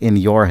also in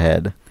your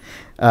head.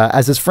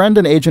 As his friend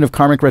and agent of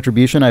karmic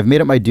retribution, I've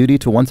made it my duty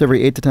to once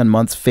every 8 to 10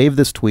 months fave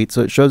this tweet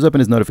so it shows up in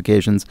his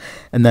notifications,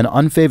 and then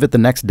unfave it the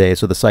next day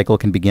so the cycle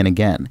can begin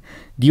again.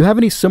 Do you have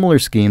any similar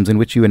schemes in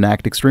which you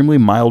enact extremely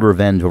mild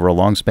revenge over a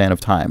long span of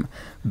time?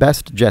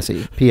 Best,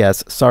 Jesse.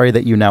 P.S. Sorry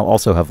that you now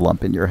also have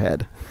lump in your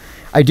head.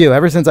 I do.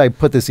 Ever since I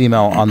put this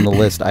email on the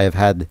list, I have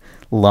had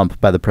lump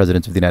by the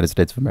President of the United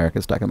States of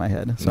America stuck in my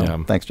head.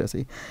 So Thanks,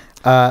 Jesse.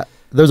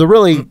 There's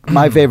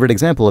my favorite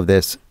example of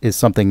this is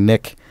something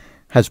Nick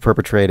has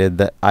perpetrated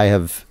that I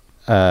have,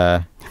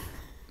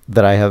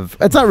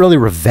 it's not really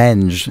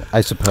revenge,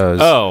 I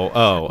suppose.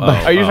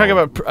 Are you talking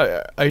about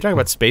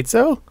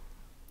Spatzo?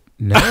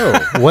 No.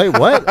 Wait,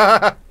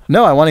 what?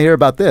 No, I want to hear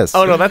about this.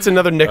 Oh no, that's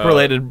another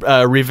Nick-related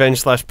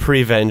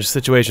revenge/prevenge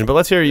situation. But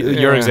let's hear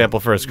your example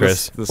first,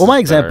 Chris. This Well, is my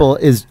better. example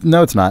is,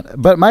 no, it's not.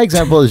 But my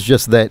example is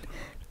just that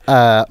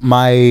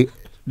my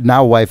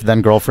now wife,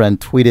 then girlfriend,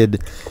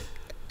 tweeted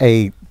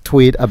a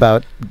tweet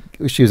about,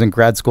 she was in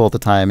grad school at the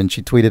time, and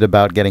she tweeted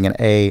about getting an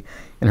A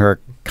in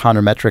her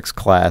econometrics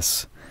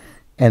class.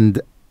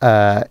 And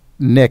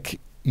Nick,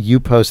 you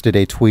posted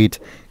a tweet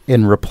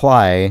in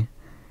reply,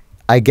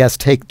 I guess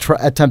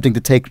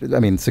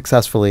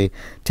successfully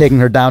taking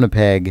her down a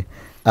peg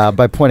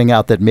by pointing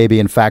out that maybe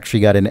in fact she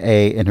got an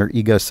A in her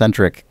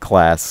egocentric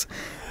class.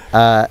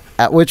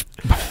 At which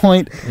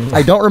point,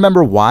 I don't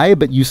remember why,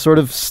 but you sort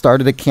of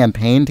started a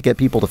campaign to get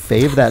people to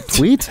fave that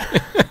tweet.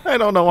 I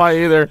don't know why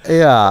either.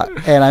 Yeah,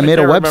 and I made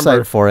a can't website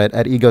remember. for it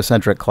at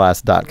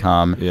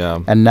egocentricclass.com. Yeah.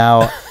 And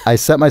now I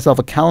set myself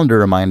a calendar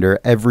reminder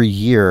every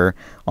year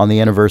on the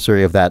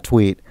anniversary of that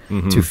tweet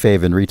to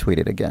fave and retweet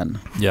it again.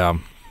 Yeah.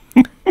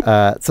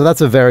 So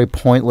that's a very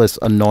pointless,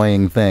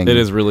 annoying thing. It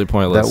is really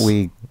pointless.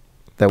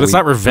 But it's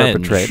not revenge.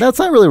 perpetrate. That's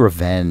not really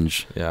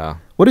revenge. Yeah.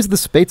 What is the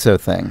Spatzo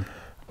thing?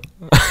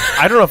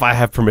 I don't know if I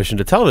have permission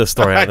to tell this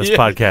story on this Yeah.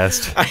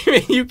 podcast. I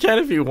mean, you can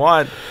if you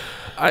want.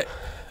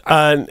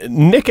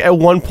 Nick, at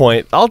one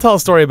point, I'll tell a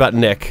story about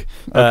Nick.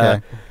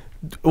 Okay.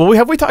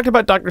 Have we talked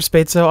about Dr.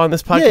 Spatzo on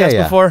this podcast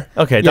Yeah. before?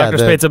 Okay, Yeah,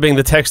 Dr. Spatzo being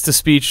the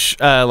text-to-speech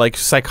like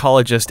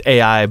psychologist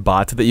AI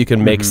bot that you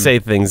can make say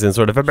things in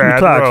sort of a bad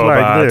talks like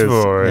robot this.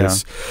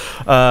 voice.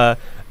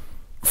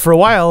 For a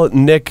while,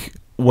 Nick,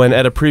 when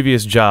at a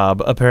previous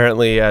job,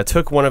 apparently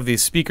took one of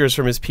these speakers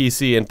from his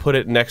PC and put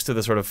it next to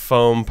the sort of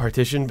foam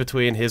partition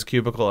between his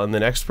cubicle and the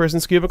next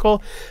person's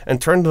cubicle,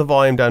 and turned the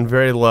volume down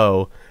very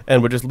low,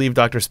 and would just leave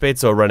Dr.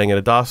 Spatzo running at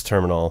a DOS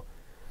terminal,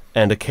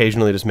 and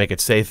occasionally just make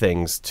it say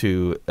things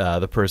to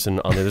the person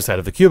on the other side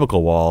of the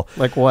cubicle wall.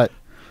 Like what?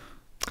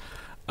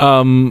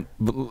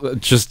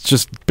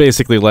 Just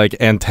basically like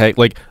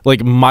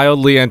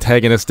mildly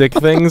antagonistic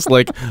things,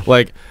 like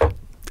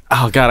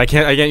oh god, I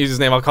can't use his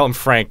name. I'll call him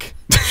Frank.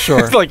 Sure.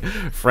 It's like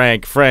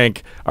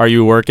Frank, are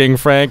you working,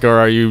 Frank, or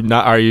are you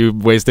not? Are you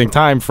wasting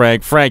time,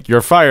 Frank? Frank,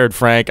 you're fired,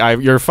 Frank.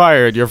 You're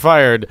fired.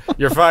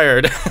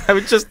 I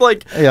was just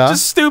like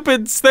just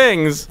stupid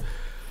things.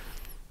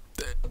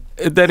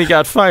 Then he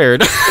got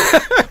fired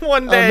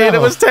one day, no. and it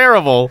was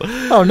terrible.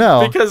 Oh,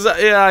 no. Because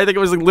I think it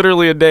was like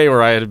literally a day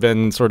where I had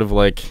been sort of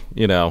like,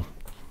 Did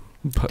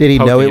he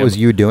know it was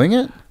you doing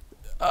it?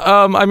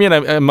 I mean,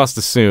 I must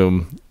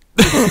assume.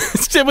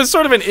 It was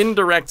sort of an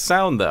indirect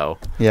sound, though.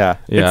 Yeah.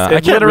 Yeah, It I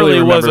can't literally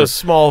really was remember. a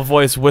small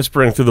voice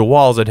whispering through the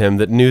walls at him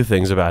that knew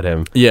things about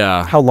him.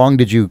 Yeah. How long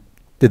did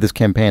this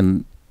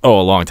campaign? Oh,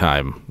 a long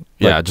time.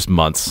 Yeah, Like- just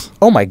months.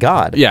 Oh my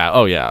God. Yeah.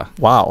 Oh, yeah.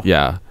 Wow.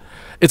 Yeah.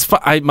 It's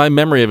my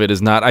memory of it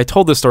is not. I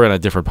told this story on a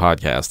different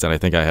podcast, and I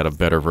think I had a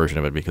better version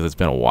of it because it's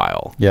been a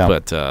while. Yeah.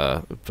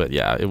 But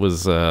yeah, it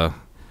was.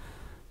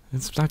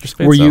 It's Dr.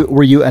 Spade.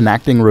 Were you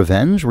enacting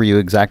revenge? Were you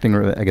exacting?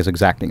 I guess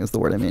exacting is the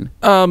word I mean.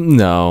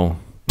 No.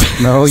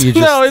 No, you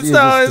just No, it's you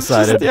not. just It's just,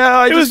 decided.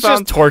 yeah, It was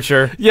just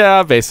torture.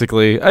 Yeah,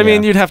 basically. I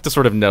mean, Yeah. you'd have to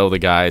sort of know the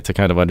guy to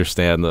kind of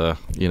understand the,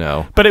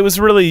 But it was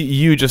really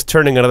you just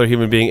turning another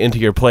human being into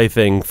your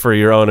plaything for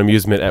your own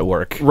amusement at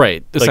work.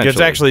 right. Like it's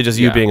essentially. actually just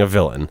you Yeah. being a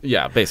villain.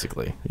 Yeah,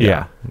 basically.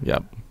 Yeah.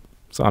 Yep.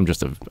 So I'm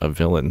just a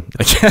villain,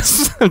 I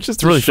guess. I'm just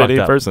It's really a shitty fucked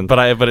up. person. But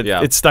it,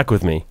 Yeah. it stuck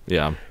with me.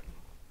 yeah.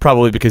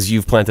 Probably because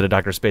you've planted a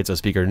Dr. Spezzo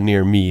speaker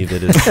near me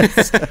that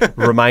is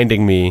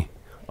reminding me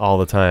all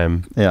the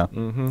time Yeah.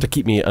 to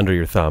keep me under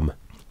your thumb.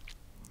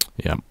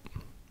 Yeah.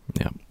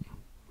 Yeah.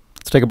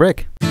 Let's take a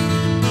break.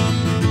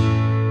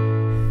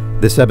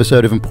 This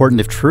episode of Important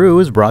If True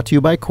is brought to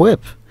you by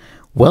Quip.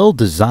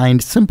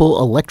 Well-designed, simple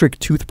electric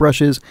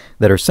toothbrushes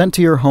that are sent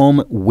to your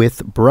home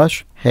with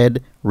brush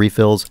head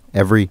refills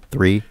every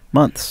 3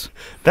 months.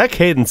 That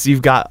cadence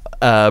you've got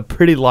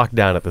pretty locked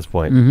down at this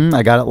point.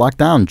 I got it locked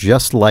down,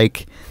 just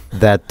like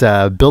that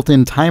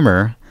built-in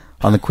timer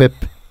on the Quip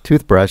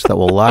toothbrush that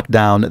will lock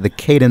down the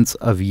cadence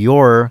of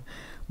your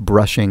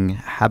brushing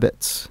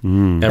habits.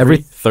 Every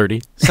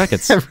 30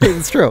 seconds.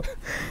 It's true.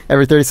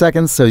 Every 30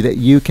 seconds, so that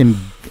you can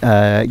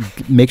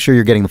make sure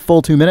you're getting the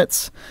full 2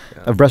 minutes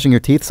of brushing your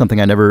teeth, something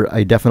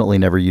I definitely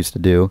never used to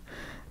do.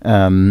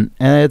 And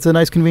it's a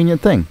nice, convenient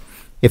thing.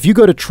 If you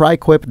go to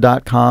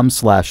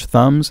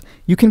tryquip.com/thumbs,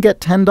 you can get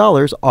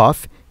 $10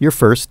 off your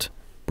first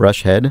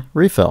brush head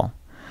refill.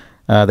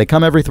 They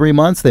come every 3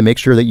 months. They make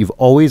sure that you've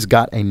always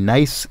got a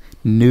nice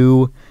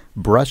new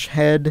brush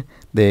head.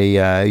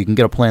 You can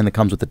get a plan that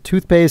comes with the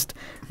toothpaste.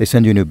 They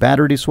send you a new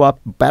battery to swap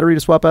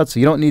out, so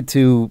you don't need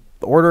to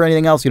order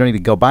anything else. You don't need to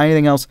go buy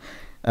anything else.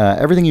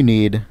 Everything you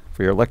need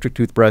for your electric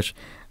toothbrush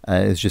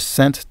is just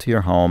sent to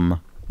your home,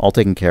 all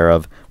taken care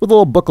of, with a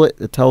little booklet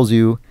that tells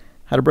you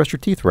how to brush your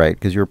teeth right,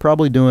 because you're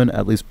probably doing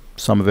at least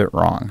some of it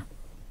wrong.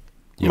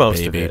 Yeah, Most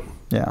baby. of it.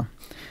 Yeah.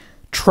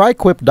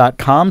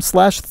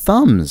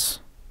 Tryquip.com/thumbs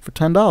for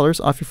 $10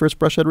 off your first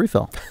brush head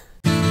refill.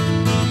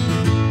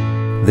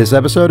 This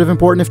episode of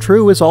Important If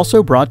True is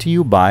also brought to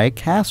you by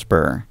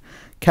Casper.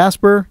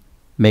 Casper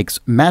makes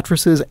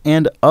mattresses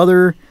and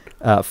other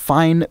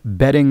fine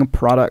bedding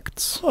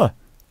products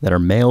that are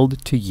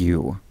mailed to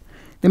you.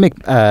 They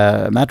make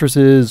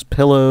mattresses,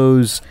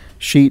 pillows,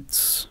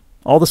 sheets,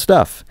 all the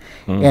stuff.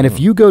 And if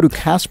you go to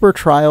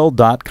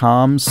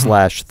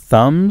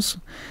caspertrial.com/thumbs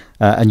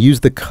and use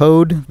the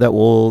code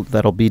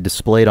that'll be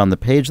displayed on the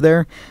page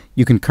there,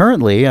 you can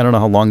currently, I don't know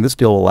how long this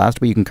deal will last,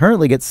 but you can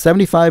currently get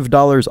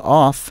 $75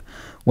 off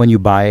when you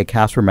buy a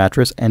Casper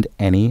mattress and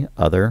any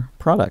other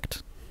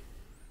product.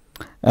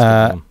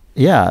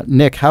 Yeah,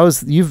 Nick,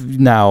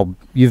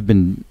 you've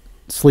been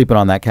sleeping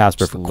on that Casper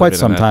Just for quite living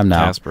some in that time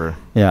now. Casper.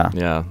 Yeah.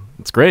 Yeah.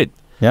 It's great.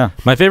 Yeah.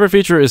 My favorite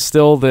feature is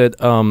still that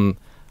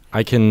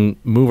I can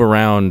move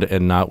around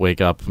and not wake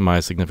up my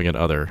significant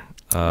other.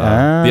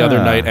 The other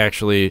night,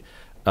 actually,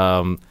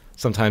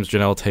 sometimes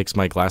Janelle takes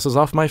my glasses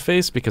off my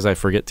face because I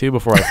forget to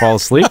before I fall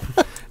asleep.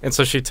 And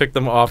so she took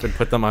them off and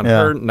put them on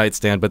her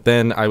nightstand. But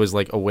then I was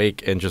like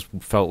awake and just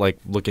felt like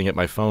looking at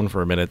my phone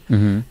for a minute.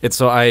 And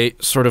so I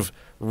sort of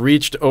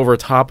reached over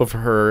top of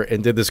her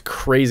and did this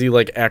crazy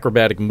like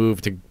acrobatic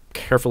move to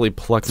carefully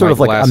pluck Sort my of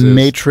like glasses. a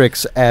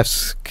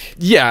Matrix-esque.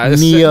 Yeah,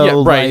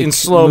 Neo, right, in like,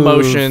 slow move.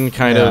 motion,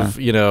 kind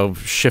Yeah. of,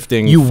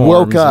 shifting. You forms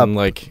woke up and,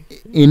 like,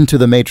 into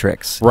the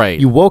Matrix. Right.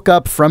 You woke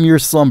up from your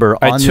slumber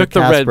I on your took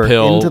the red Casper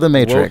pill, into the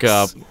Matrix. woke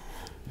up,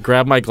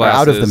 grabbed my Or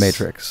glasses out of the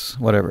Matrix.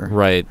 Whatever.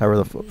 Right. However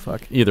the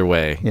fuck. Either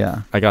way,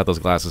 Yeah. I got those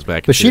glasses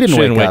back. But she didn't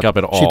wake up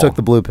at all. She took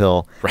the blue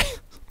pill. Right.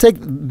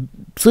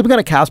 Sleeping on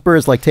a Casper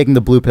is like taking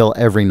the blue pill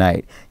every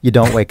night. You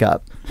don't wake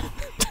up.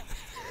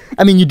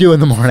 I mean, you do in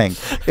the morning.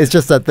 It's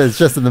just in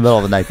the middle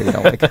of the night that you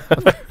don't wake up.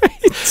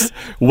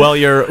 Well,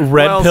 your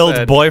red-pilled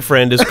said.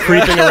 boyfriend is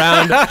creeping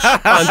around on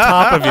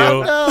top of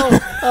you. No.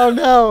 Oh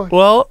no.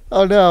 Well,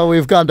 Oh no.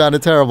 We've gone down a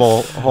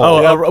terrible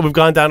hole. we've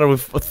gone down a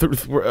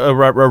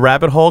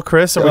rabbit hole,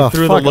 Chris. Are we Oh,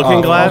 through the fuck looking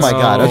off. glass? Oh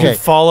my God. Did you Okay.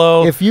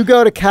 follow. If you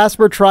go to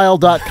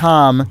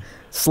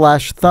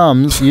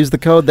caspertrial.com/thumbs, use the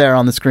code there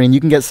on the screen, you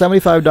can get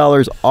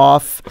 $75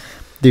 off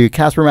the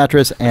Casper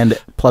mattress and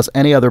plus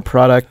any other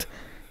product.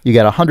 You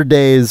get 100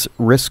 days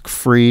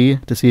risk-free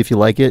to see if you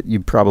like it. You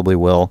probably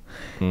will.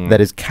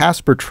 That is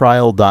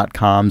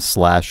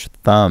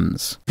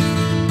caspertrial.com/thumbs.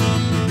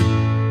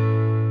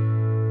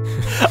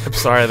 I'm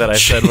sorry that I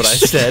said what I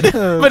said.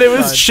 But it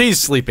was she's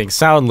sleeping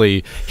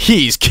soundly.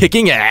 He's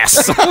kicking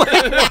ass.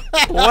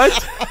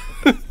 What?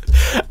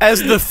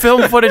 As the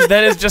film footage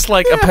then is just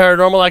like a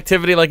Paranormal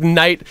Activity, like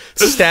night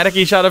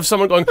staticky shot of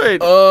someone going,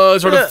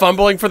 sort of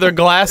fumbling for their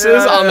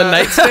glasses on the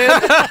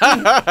nightstand.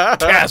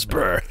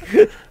 Casper.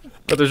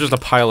 But there's just a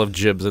pile of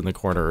jibs in the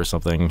corner or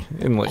something.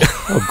 In like,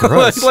 Oh,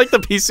 gross. like the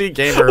PC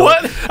gamer.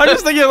 What? I'm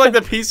just thinking of like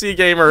the PC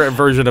gamer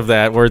version of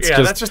that, where it's Yeah,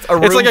 just, that's just a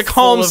it's like room a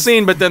calm full of-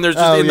 scene, but then there's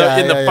just in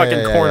the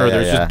fucking corner,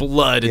 there's yeah. just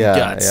blood and Yeah,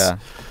 guts.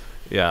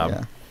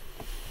 yeah.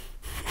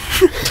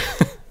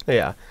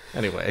 Yeah.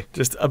 Anyway.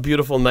 Just a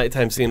beautiful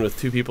nighttime scene with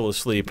two people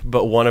asleep,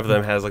 but one of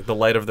them has like the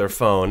light of their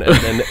phone, and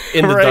then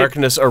in the Right.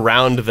 darkness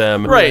around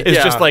them Right, is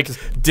yeah. just like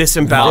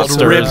disemboweled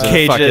Monsters rib and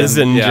cages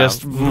fucking- and yeah.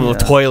 just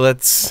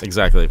toilets.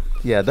 Exactly.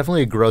 Yeah,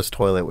 definitely a gross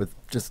toilet with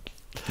just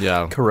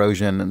Yeah.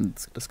 corrosion, and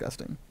it's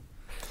disgusting.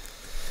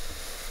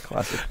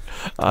 Classic.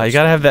 You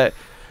gotta have that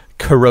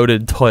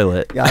corroded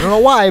toilet. Yeah, I don't know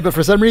why, but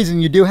for some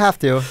reason you do have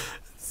to.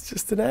 It's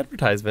just an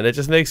advertisement. It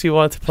just makes you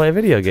want to play a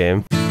video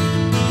game.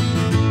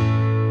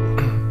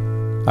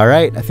 All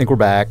right, I think we're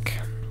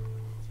back.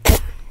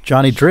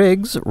 Johnny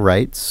Driggs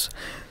writes,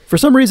 for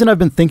some reason I've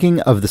been thinking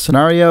of the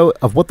scenario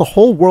of what the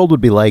whole world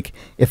would be like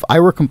if I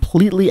were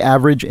completely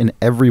average in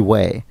every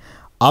way.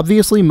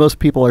 Obviously, most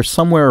people are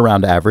somewhere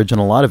around average in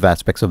a lot of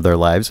aspects of their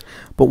lives,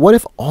 but what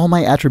if all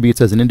my attributes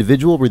as an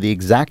individual were the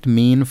exact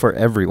mean for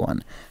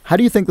everyone? How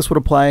do you think this would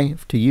apply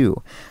to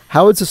you?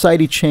 How would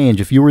society change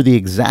if you were the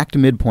exact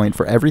midpoint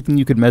for everything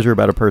you could measure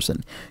about a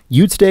person?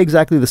 You'd stay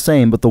exactly the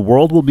same, but the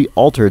world will be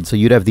altered so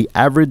you'd have the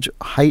average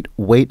height,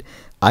 weight,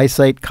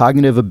 eyesight,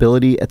 cognitive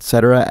ability,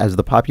 etc. as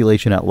the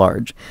population at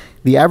large.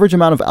 The average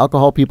amount of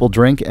alcohol people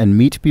drink and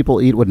meat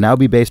people eat would now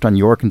be based on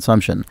your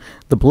consumption.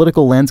 The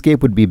political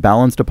landscape would be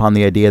balanced upon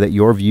the idea that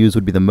your views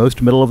would be the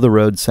most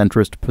middle-of-the-road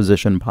centrist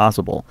position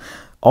possible.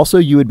 Also,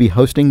 you would be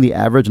hosting the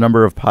average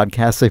number of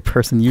podcasts a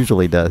person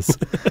usually does.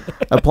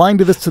 Applying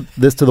this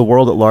to the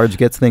world at large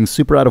gets things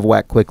super out of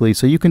whack quickly,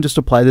 so you can just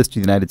apply this to the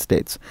United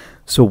States.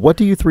 So what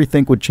do you three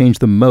think would change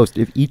the most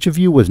if each of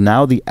you was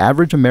now the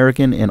average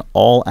American in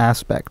all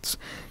aspects?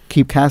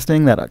 Keep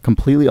casting that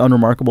completely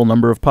unremarkable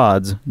number of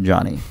pods,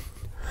 Johnny.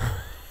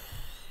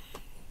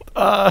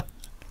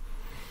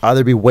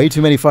 There'd be way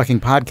too many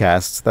fucking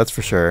podcasts, that's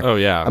for sure. Oh,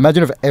 yeah.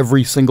 Imagine if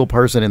every single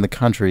person in the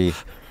country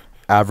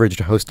averaged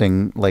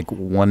hosting like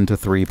 1 to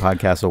 3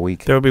 podcasts a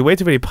week. There would be way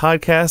too many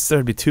podcasts. There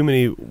would be too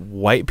many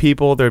white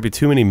people. There would be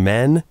too many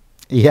men.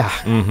 Yeah.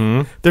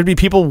 Mm-hmm. There'd be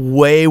people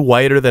way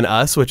whiter than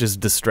us, which is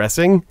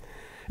distressing.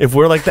 If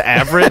we're like the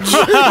average.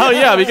 Oh,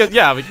 yeah,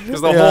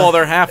 because the whole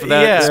other half of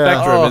that Yeah.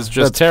 spectrum Oh, is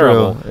just that's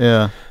terrible. true.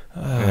 Yeah.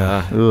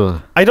 Yeah.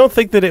 Ugh. I don't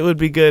think that it would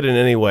be good in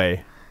any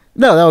way.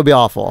 No, that would be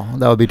awful.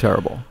 That would be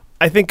terrible.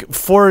 I think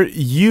for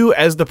you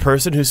as the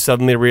person who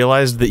suddenly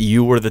realized that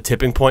you were the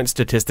tipping point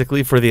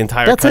statistically for the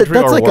entire country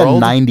That's or like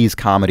world, a 90s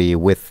comedy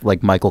with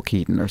like Michael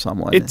Keaton or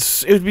someone.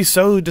 it would be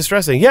so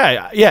distressing.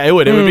 Yeah, it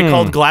would. It would be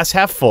called Glass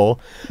Half Full.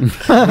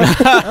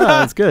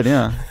 That's good,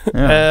 yeah.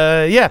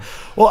 Yeah.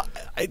 Well,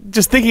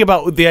 just thinking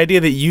about the idea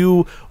that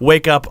you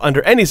wake up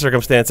under any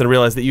circumstance and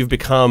realize that you've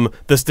become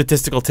the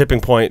statistical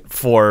tipping point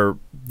for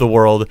the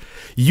world,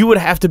 you would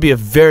have to be a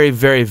very,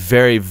 very,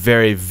 very,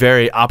 very,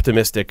 very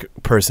optimistic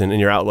person in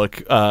your outlook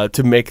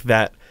to make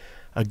that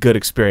a good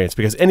experience.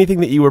 Because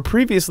anything that you were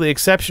previously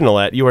exceptional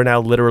at, you are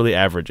now literally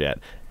average at.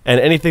 And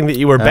anything that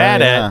you were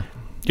bad at,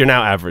 you're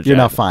now average You're at.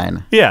 now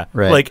fine. Yeah.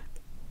 Right. Like,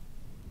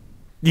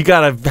 you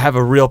gotta have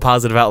a real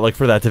positive outlook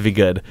for that to be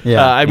good.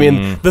 Yeah. I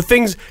mean,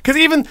 because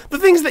even the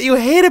things that you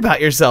hate about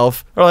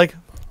yourself are like,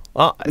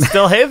 well, I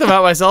still hate them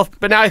about myself,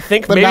 but now I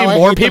think But maybe now I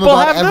more hate them people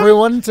about have them.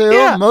 everyone too.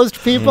 Yeah. Most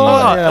people.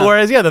 Oh, yeah.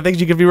 Whereas, the things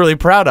you could be really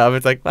proud of,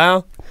 it's like,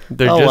 well,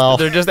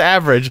 they're just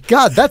average.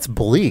 God, that's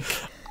bleak.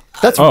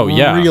 That's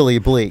yeah. really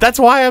bleak. That's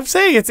why I'm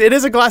saying it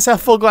is a glass half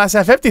full, glass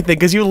half empty thing,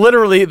 because you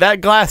literally, that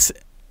glass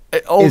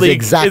only is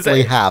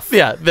exactly half.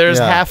 Yeah, there's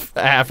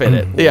half in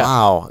it. Yeah.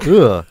 Wow.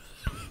 Ugh.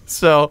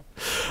 So,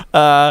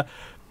 and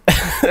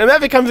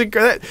that becomes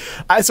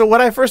so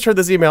when I first heard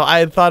this email, I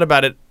had thought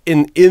about it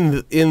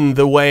in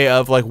the way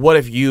of like, what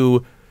if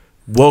you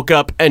woke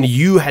up and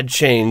you had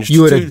changed,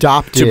 You had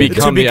adopted to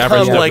become the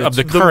average like of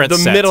the current the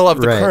set. middle of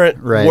the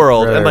current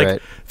world, and like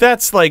right.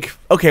 that's like,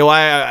 okay, well,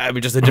 I'm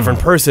just a different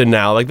person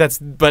now. Like that's,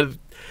 but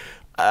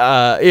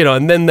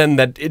and then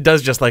that it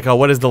does just like, oh,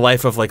 what is the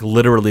life of like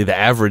literally the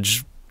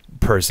average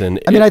person?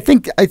 I mean, I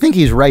think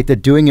he's right that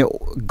doing it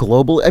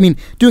global. I mean,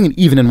 doing it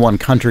even in one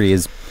country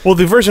is well,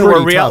 the version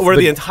pretty tough, where but-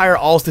 the entire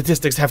all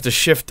statistics have to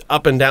shift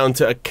up and down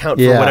to account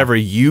for Yeah. whatever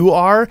you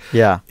are,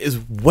 Yeah. is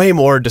way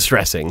more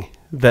distressing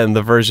than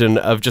the version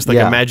of just like,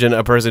 Yeah. imagine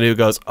a person who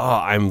goes, oh,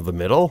 I'm the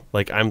middle,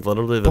 like I'm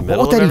literally the But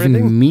middle what would of that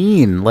everything. even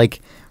mean?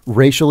 Like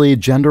racially,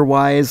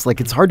 gender-wise,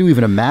 like it's hard to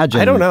even imagine.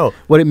 I don't know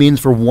what it means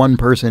for one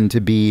person to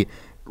be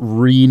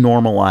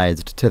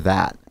renormalized to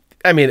that.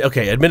 I mean,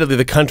 okay, admittedly,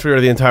 the country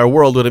or the entire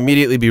world would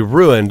immediately be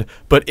ruined,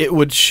 but it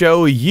would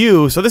show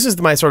you. So this is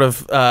my sort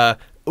of.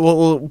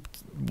 We'll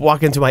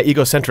walk into my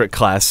egocentric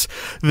class.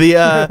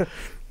 The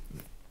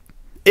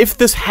if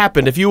this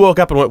happened, if you woke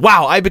up and went,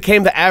 "Wow, I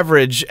became the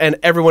average," and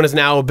everyone has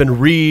now been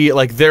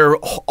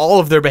all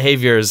of their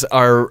behaviors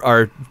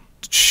are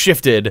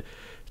shifted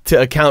to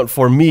account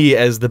for me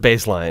as the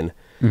baseline.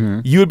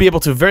 You would be able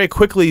to very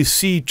quickly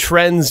see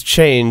trends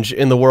change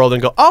in the world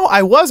and go, "Oh,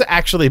 I was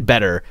actually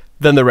better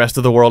than the rest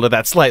of the world at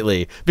that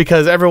slightly,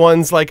 because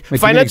everyone's like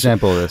Give me an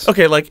example of this.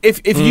 Okay, like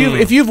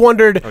if you've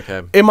wondered,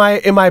 Okay. am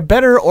I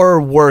better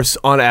or worse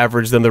on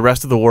average than the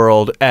rest of the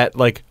world at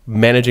like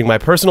managing my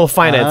personal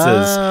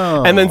finances,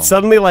 Oh. and then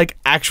suddenly like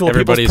actual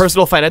people's Everybody's-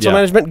 personal financial yeah.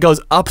 management goes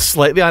up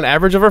slightly on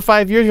average over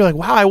 5 years. You're like,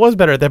 wow, I was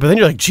better at that, but then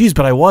you're like, geez,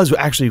 but I was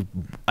actually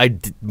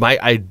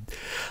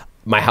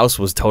my house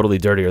was totally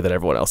dirtier than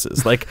everyone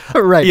else's. Like,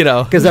 Right. you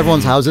know, Because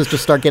everyone's houses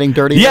just start getting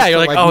dirty. yeah, just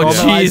you're to, like, oh,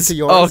 normalize to jeez.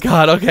 yours. Oh,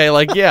 God, okay.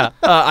 Like, yeah.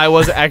 I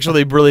was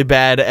actually really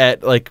bad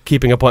at, like,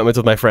 keeping appointments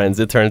with my friends,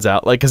 it turns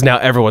out. Like, because now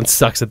everyone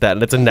sucks at that,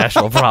 and it's a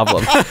national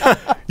problem.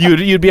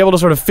 You'd be able to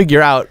sort of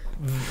figure out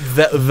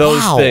those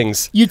Wow.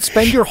 things. You'd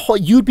spend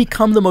you'd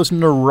become the most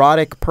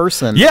neurotic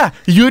person. Yeah,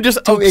 you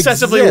just to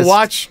obsessively exist.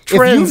 watch If you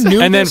trends.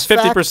 knew And then this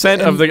fact 50%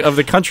 and- of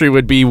the country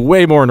would be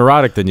way more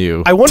neurotic than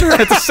you. I wonder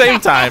At the same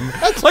time,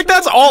 like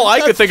that's all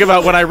I could think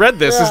about when I read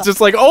this. Yeah. Is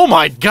just like, oh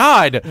my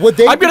god, Would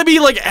they I'm be- gonna be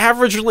like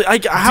averagely.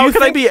 Like, how you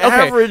can I think- be okay,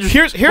 average?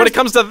 here's- when it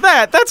comes to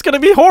that, that's gonna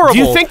be horrible. do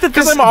you think that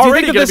because this, I'm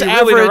already do you think gonna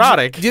that be this really average,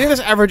 neurotic? Do you think this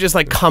average is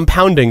like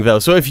compounding though?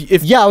 So if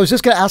Yeah, I was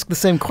just going to ask the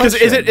same because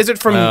question. is it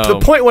from Oh. the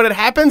point when it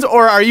happens,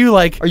 or are you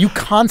like Are you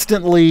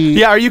constantly?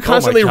 yeah, are you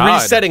constantly God.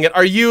 resetting it?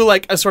 Are you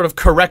like a sort of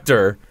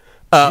corrector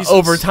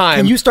over time?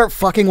 Can you start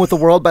fucking with the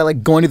world by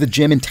like going to the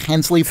gym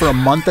intensely for a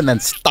month and then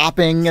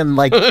stopping and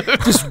like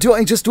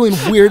just doing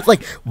weird,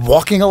 like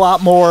walking a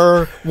lot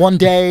more one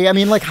day? I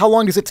mean, like how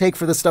long does it take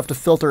for this stuff to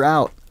filter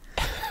out?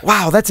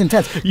 Wow, that's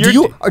intense. Do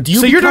you so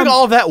you're doing become-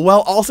 all of that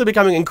while also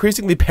becoming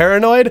increasingly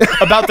paranoid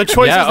about the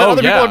choices Yeah, that oh,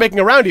 other people yeah. are making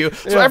around you.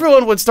 So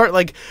everyone would start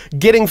like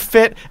getting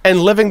fit and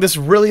living this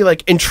really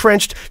like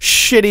entrenched,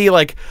 shitty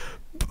like.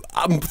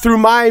 Through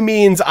my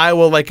means, I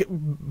will like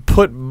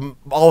put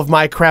all of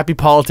my crappy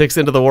politics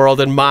into the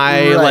world and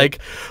my Right. like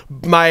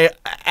my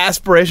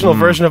aspirational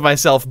version of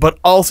myself, but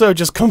also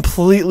just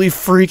completely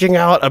freaking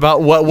out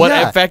about what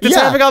Yeah, effect it's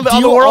yeah. having on Do the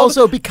you world.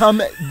 also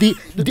become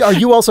are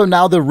you also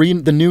now the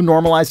new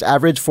normalized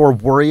average for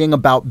worrying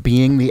about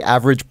being the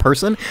average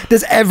person?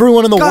 Does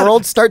everyone in the God.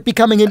 world start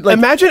becoming like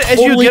Imagine as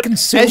you totally get-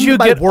 consumed as you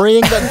by get-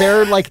 worrying that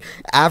they're like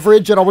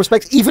average in all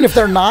respects, even if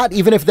they're not,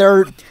 even if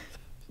they're.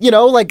 You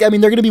know, like I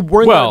mean, they're going to be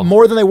worrying about Well- it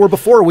more than they were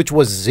before, which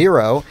was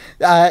zero.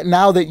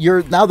 Now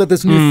that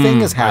this new thing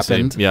has I see.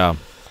 happened, Yeah.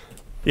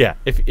 Yeah,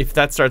 if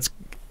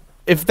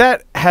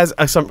that has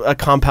a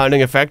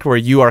compounding effect where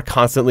you are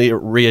constantly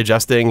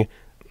readjusting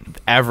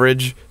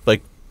average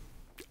like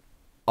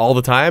all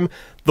the time,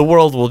 the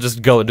world will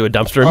just go into a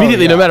dumpster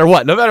immediately, yeah. no matter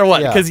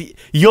what, Yeah. because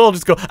you'll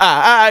just go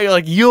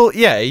like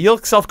you'll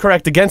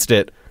self-correct against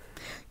it.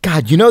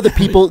 God, you know,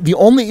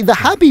 the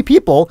happy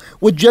people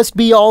would just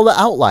be all the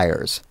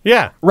outliers.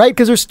 Yeah, Right?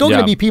 Because there's still going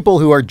Yeah. to be people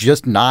who are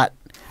just not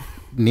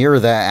near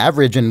the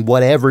average in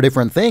whatever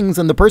different things.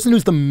 And the person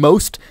who's the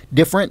most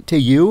different to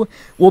you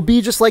will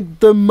be just like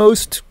the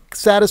most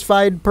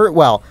satisfied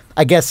well,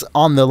 I guess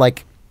on the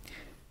like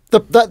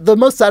the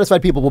most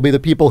satisfied people will be the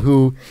people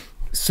who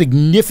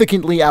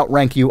significantly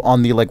outrank you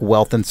on the like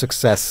wealth and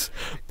success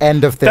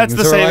end of things. That's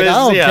the They're same like, as- I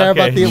don't yeah, care okay,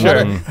 about the sure.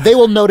 whatever. They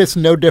will notice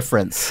no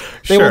difference.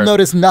 They Sure. will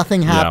notice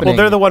nothing happening. Well,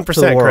 they're the 1%,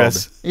 to the world.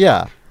 Chris.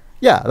 Yeah.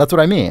 Yeah, that's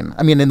what I mean.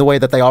 I mean, in the way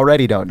that they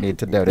already don't need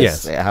to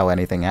notice Yes. how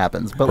anything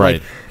happens. But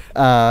Right.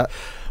 like,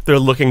 they're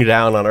looking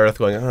down on Earth,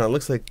 going, "Oh, it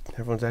looks like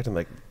everyone's acting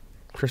like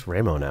Chris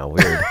Ramo now."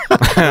 Weird.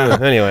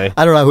 Anyway,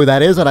 I don't know who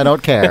that is, and I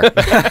don't care.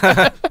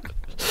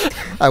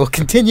 I will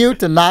continue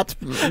to not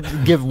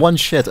give one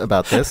shit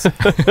about this.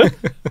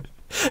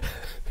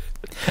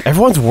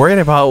 everyone's worried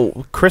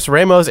about Chris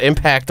Ramo's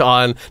impact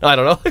on. I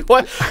don't know, like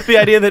what the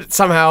idea that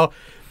somehow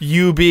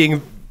you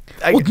being.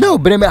 Well, no,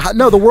 but I mean,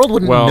 no, the world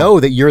wouldn't Well- know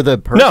that you're the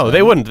person. No,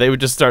 they wouldn't. They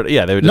would just start.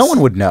 Yeah, they would. Just, No one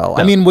would know.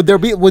 I No. mean, would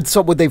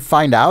they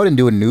find out and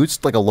do a news,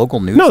 like a local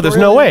news? No, there's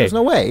story? no way. There's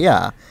no way.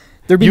 Yeah,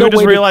 there'd be You no would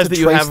just way realize to that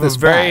you trace have a this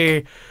very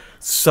back.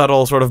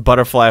 subtle sort of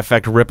butterfly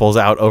effect ripples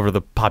out over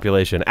the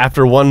population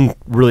after one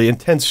really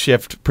intense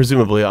shift,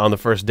 presumably on the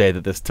first day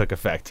that this took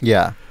effect.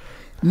 Yeah.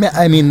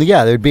 I mean,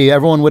 yeah,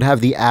 everyone would have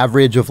the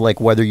average of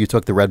like whether you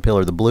took the red pill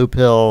or the blue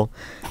pill.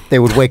 They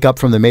would wake up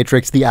from the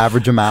Matrix the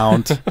average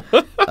amount.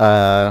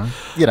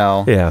 You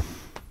know. Yeah.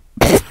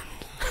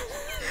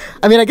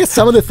 I mean, I guess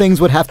some of the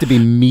things would have to be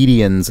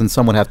medians and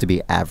some would have to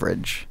be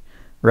average,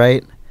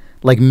 right?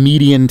 Like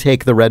median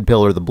take the red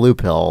pill or the blue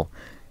pill.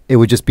 It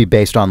would just be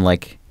based on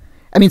like,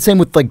 I mean, same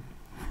with like,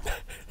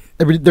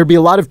 there'd be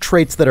a lot of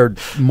traits that are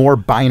more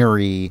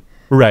binary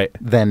Right.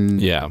 than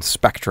Yeah.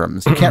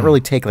 spectrums. You can't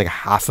really take like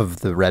half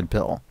of the red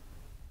pill.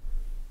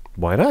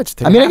 Why not? Just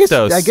take I mean, a half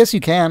dose. I guess you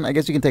can. I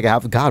guess you can take a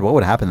half. God, what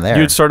would happen there?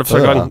 You'd sort of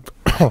start Ugh. going,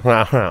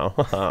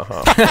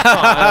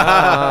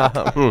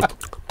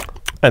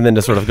 and then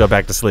just sort of go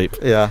back to sleep.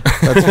 Yeah,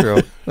 that's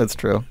true. That's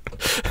true.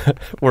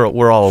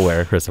 We're all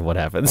aware, Chris, of what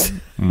happens.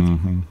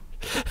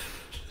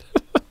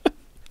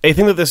 A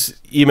thing that this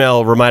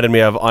email reminded me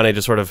of on a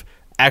just sort of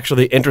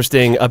actually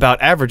interesting about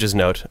averages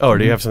note. Oh, or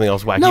do you have something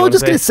else wacky? No, you I'm wanna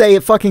just say? gonna say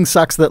it fucking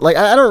sucks that like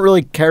I don't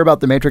really care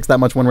about the Matrix that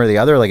much one way or the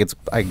other. Like it's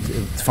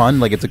fun,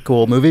 like it's a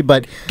cool movie,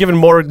 but Given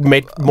more But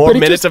it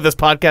minutes just- of this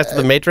podcast to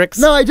the Matrix.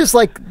 no, I just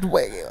like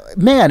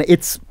man,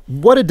 it's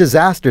what a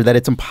disaster that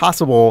it's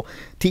impossible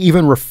to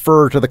even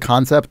refer to the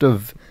concept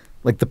of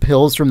like the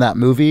pills from that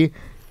movie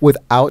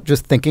without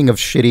just thinking of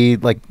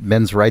shitty like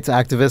men's rights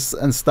activists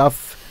and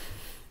stuff.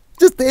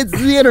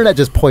 The internet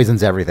just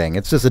poisons everything.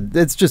 It's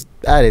just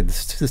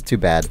too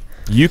bad.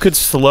 You could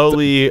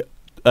slowly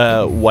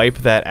wipe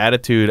that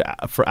attitude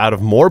out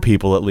of more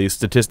people, at least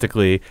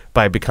statistically,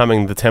 by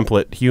becoming the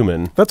template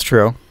human. That's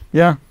true.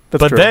 Yeah.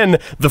 That's true. Then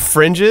the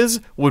fringes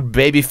would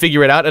maybe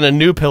figure it out, and a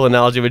new pill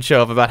analogy would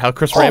show up about how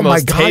Chris Ramos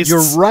my God, tastes.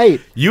 you're right.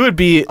 You would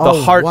be the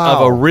heart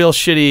of a real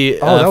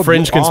shitty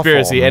fringe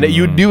conspiracy, and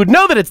you would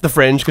know that it's the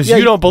fringe because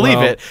you don't believe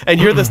it, and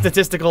you're the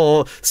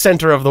statistical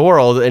center of the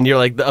world, and you're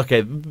like,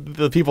 okay,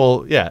 the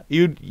people,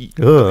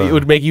 it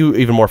would make you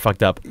even more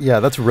fucked up. Yeah,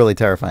 that's really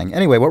terrifying.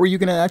 Anyway, what were you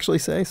going to actually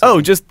say?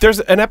 There's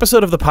an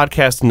episode of the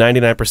podcast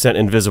 99%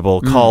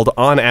 Invisible called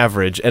On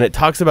Average, and it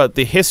talks about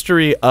the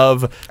history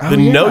of the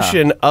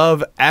notion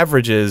of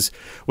averages,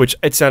 which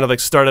it sounded like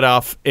started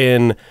off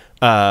in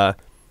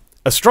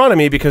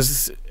astronomy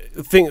because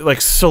like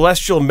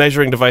celestial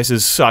measuring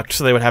devices sucked,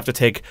 so they would have to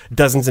take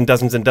dozens and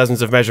dozens and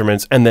dozens of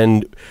measurements and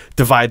then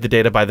divide the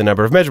data by the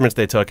number of measurements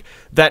they took.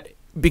 That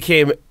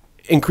became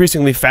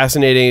increasingly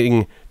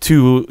fascinating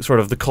to sort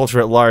of the culture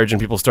at large,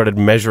 and people started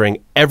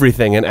measuring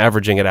everything and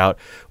averaging it out,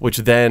 which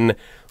then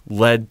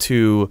led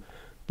to,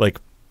 like,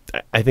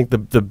 I think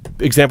the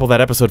example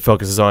that episode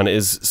focuses on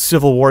is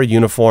Civil War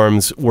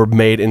uniforms were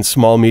made in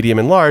small, medium,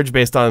 and large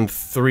based on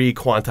 3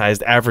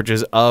 quantized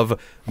averages of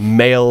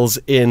males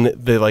in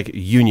the like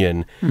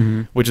Union,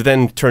 which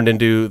then turned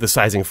into the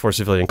sizing for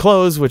civilian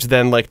clothes, which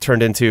then like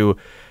turned into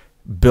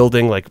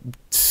building like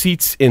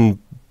seats in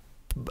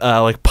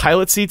like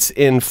pilot seats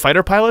in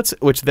fighter pilots,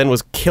 which then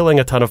was killing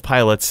a ton of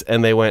pilots.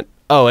 And they went,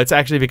 oh, it's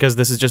actually because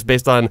this is just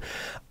based on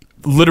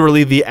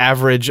literally the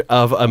average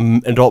of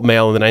an adult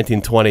male in the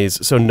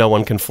 1920s, so no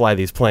one can fly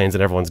these planes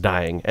and everyone's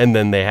dying. And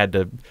then they had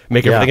to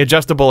make everything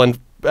adjustable and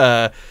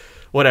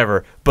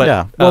whatever.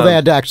 But they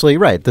had to actually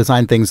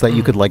design things that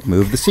you could like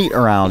move the seat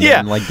around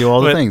and like do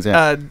all the things.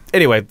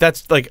 Anyway,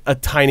 that's like a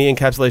tiny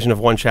encapsulation of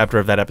one chapter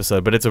of that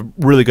episode, but it's a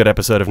really good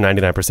episode of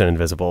 99%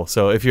 Invisible.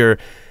 So if you're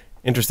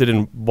interested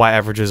in why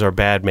averages are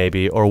bad,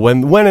 maybe, or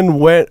when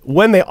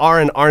they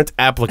are and aren't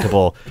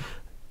applicable,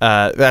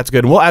 that's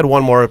good. And we'll add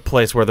one more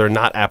place where they're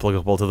not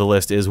applicable to the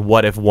list is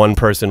what if one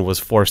person was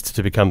forced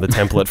to become the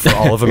template for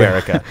all of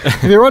America?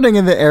 If you're running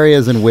in the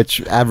areas in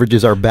which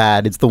averages are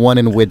bad, it's the one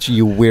in which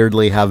you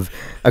weirdly have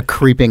a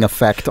creeping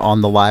effect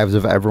on the lives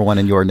of everyone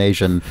in your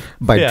nation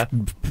by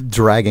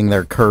dragging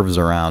their curves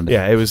around.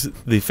 Yeah, it was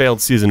the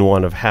failed season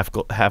 1 of half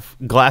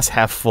glass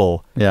half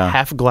full. Yeah.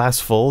 Half glass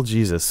full?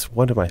 Jesus,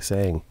 what am I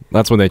saying?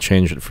 That's when they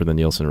changed it for the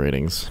Nielsen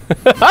ratings.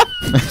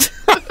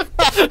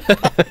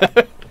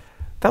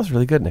 That was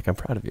really good, Nick. I'm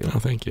proud of you. Oh,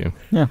 thank you.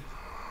 Yeah.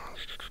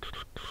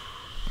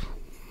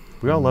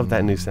 We all love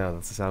that new sound.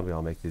 That's the sound we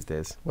all make these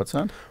days. What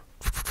sound?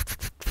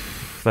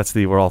 That's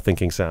the we're all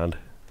thinking sound.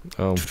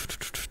 Oh.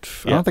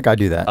 I don't think I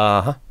do that.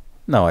 Uh-huh.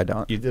 No, I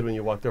don't. You did when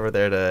you walked over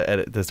there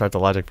to start the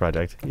Logic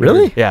project.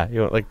 Really? Yeah.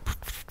 You went like...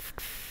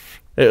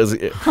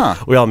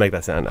 We all make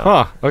that sound now.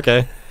 Huh.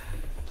 Okay.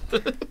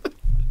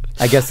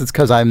 I guess it's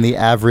because I'm the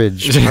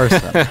average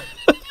person.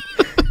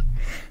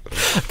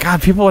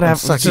 God, people would have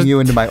sucking you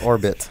into my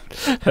orbit.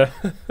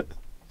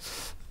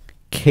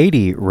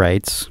 Katie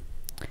writes,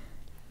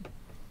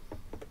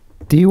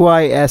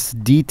 DYS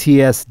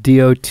DTS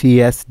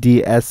DOTS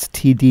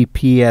DSTD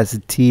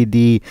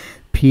PSTD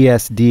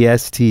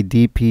PSDST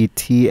DP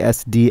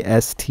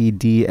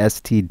TSD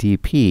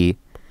STD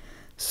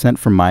sent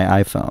from my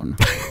iPhone.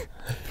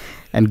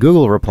 And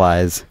Google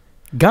replies,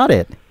 got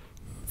it.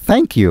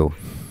 Thank you.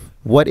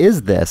 What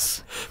is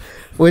this?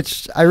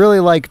 Which I really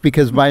like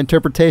because my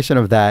interpretation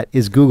of that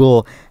is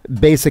Google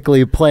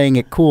basically playing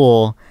it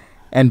cool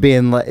and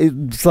being like,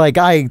 it's like,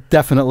 I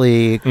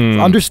definitely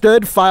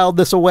understood, filed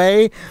this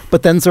away,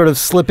 but then sort of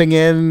slipping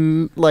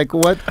in like,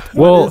 what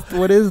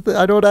is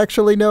I don't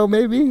actually know,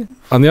 maybe.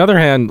 On the other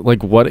hand,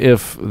 like, what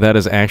if that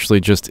is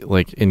actually just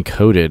like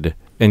encoded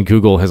and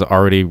Google has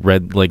already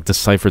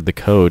deciphered the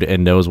code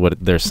and knows what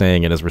they're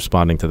saying and is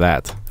responding to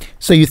that?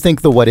 So you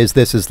think the what is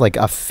this is like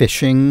a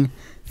phishing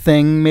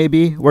thing,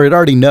 maybe, where it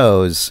already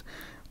knows,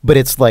 but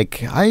it's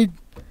like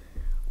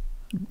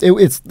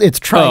it's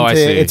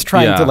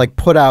trying to like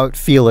put out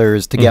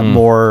feelers to get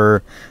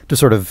more, to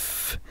sort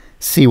of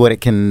see what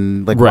it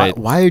can like. Right.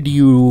 Why do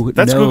you?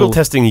 That's know? Google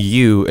testing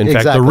you. In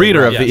fact, the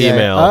reader of the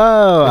email.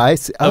 Oh, I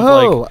see.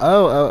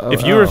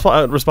 If you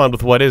respond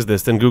with "What is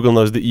this?" then Google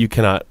knows that you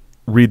cannot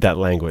read that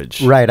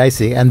language. Right. I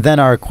see. And then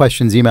our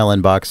questions email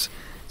inbox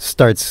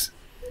starts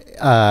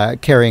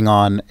carrying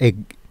on a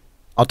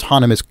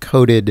autonomous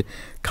coded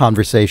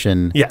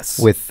conversation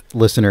with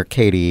listener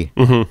Katie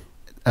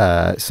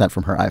sent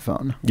from her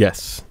iPhone.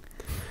 Yes.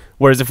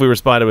 Whereas if we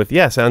responded with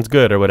 "Yeah, sounds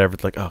good" or whatever,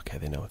 it's like, oh, okay,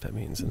 they know what that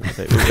means, and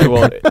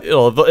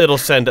it'll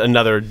send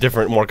another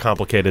different, more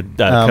complicated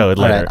code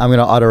later. Right, I'm going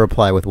to auto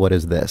reply with "What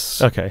is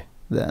this?" Okay.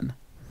 Then,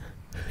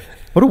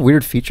 what a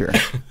weird feature.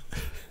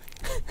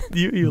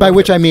 you By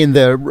which I mean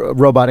the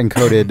robot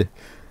encoded.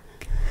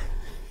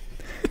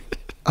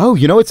 Oh,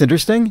 you know what's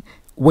interesting?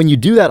 When you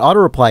do that auto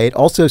reply, it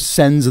also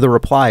sends the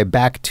reply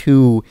back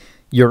to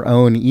your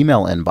own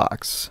email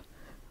inbox,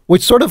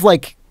 which sort of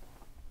like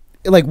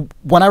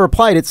when I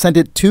replied, it sent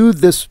it to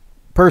this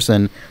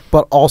person,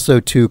 but also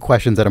to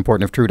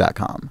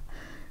questions@importantiftru.com,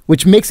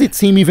 which makes it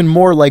seem even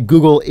more like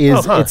Google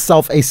is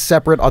itself a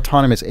separate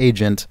autonomous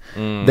agent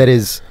that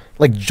is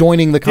like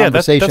joining the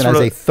conversation that's as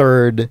really, a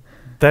third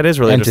that is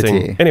really entity.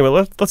 Interesting.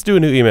 Anyway, let's do a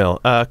new email.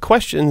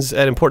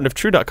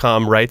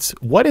 Questions@importantiftru.com writes,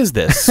 "What is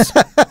this?"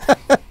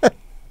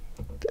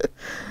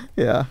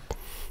 Yeah.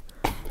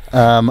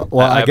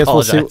 Well, I guess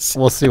apologize.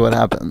 we'll see what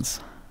happens.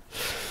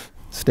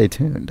 Stay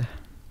tuned.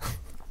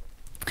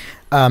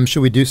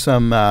 Should we do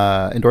some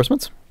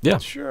endorsements? Yeah.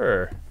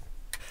 Sure.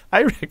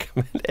 I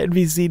recommend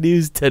NBC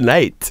News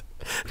Tonight.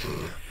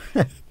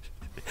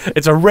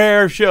 It's a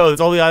rare show.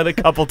 It's only on a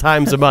couple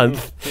times a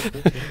month.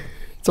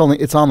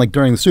 It's on like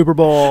during the Super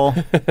Bowl.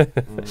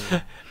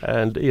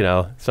 And,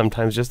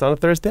 sometimes just on a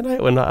Thursday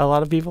night when a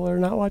lot of people are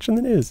not watching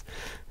the news.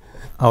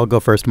 I'll go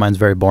first. Mine's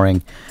very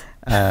boring.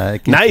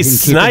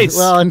 Nice.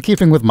 Well, in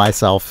keeping with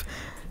myself.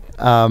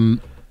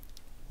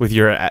 With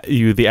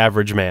you, the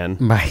average man.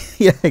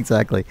 Yeah,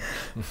 exactly.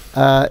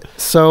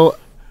 So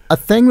a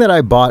thing that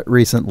I bought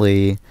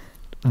recently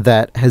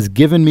that has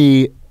given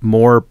me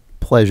more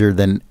pleasure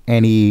than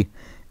any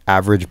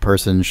average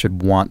person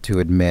should want to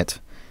admit.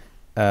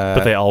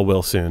 But they all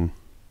will soon.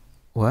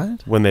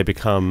 What? When they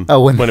become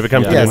when it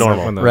becomes the yes, new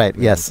normal. Right.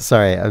 Yes.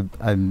 Sorry.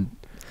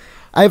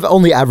 I have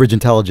only average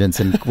intelligence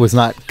and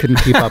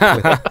couldn't keep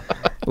up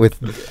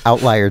with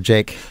outlier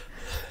Jake.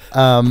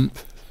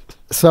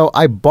 So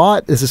I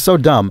bought, this is so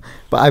dumb,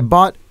 but I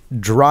bought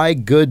dry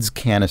goods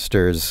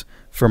canisters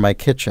for my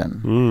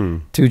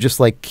kitchen to just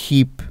like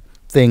keep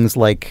things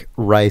like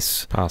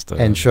rice, pasta,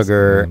 and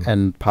sugar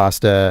and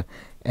pasta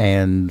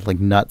and like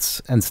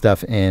nuts and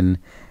stuff in.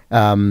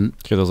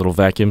 Get those little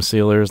vacuum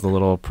sealers, the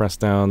little press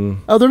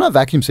down. Oh, they're not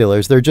vacuum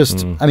sealers. They're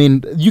just, I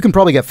mean, you can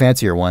probably get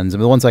fancier ones. I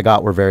mean, the ones I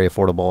got were very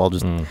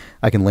affordable.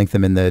 I can link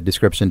them in the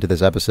description to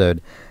this episode.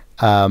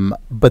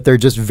 But they're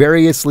just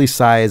variously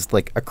sized,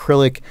 like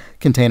acrylic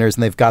containers,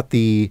 and they've got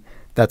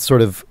that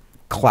sort of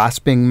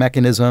clasping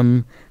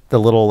mechanism, the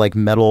little like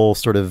metal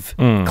sort of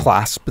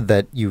clasp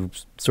that you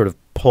sort of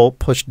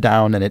push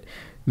down, and it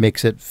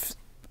makes it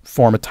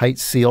form a tight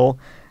seal.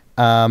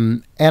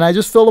 And I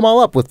just filled them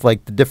all up with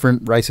like the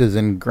different rices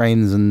and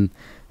grains and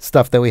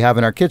stuff that we have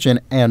in our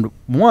kitchen. And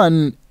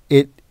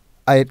it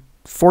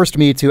forced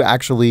me to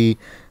actually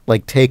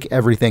like take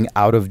everything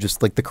out of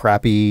just like the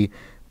crappy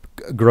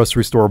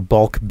grocery store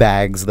bulk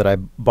bags that I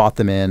bought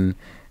them in,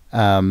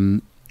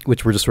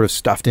 which were just sort of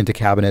stuffed into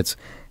cabinets,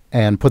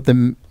 and put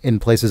them in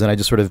places. And I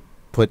just sort of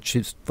put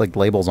like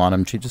labels on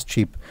them, just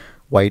cheap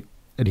white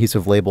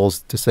adhesive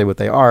labels to say what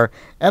they are.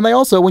 And they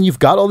also, when you've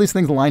got all these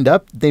things lined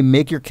up, they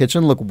make your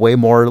kitchen look way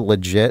more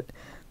legit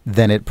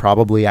than it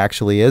probably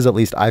actually is. At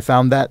least I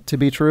found that to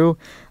be true.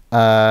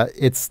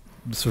 It's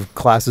sort of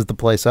classes the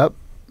place up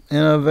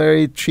in a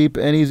very cheap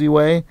and easy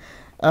way.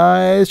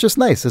 It's just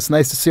nice. It's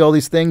nice to see all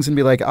these things and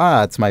be like,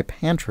 it's my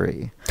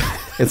pantry.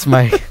 It's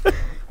my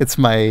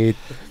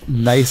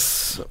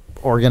nice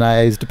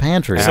organized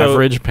pantry.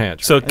 Average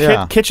pantry. So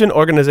kitchen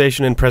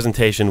organization and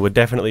presentation would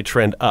definitely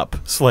trend up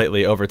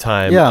slightly over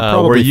time. Yeah,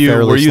 probably were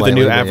you slightly, the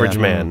new average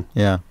man?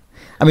 Yeah.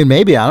 I mean,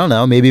 maybe, I don't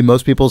know. Maybe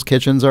most people's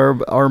kitchens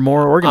are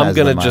more organized.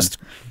 I'm gonna just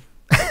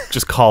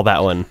call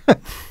that one.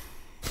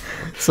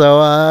 So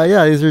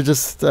these are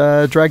just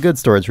dry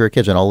goods storage for your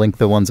kitchen. I'll link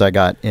the ones I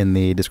got in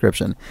the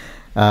description.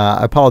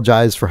 I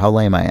apologize for how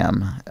lame I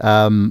am.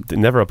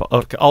 Never.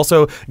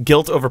 Also,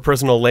 guilt over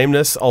personal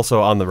lameness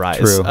also on the rise.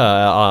 True.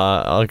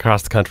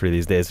 Across the country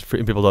these days.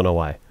 People don't know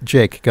why.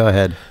 Jake, go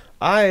ahead.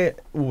 I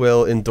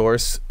will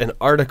endorse an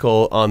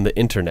article on the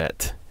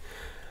internet.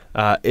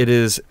 It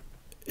is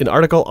an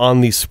article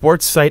on the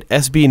sports site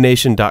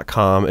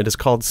sbnation.com. It is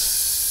called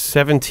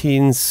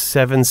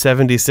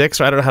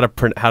 17776. I don't know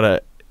how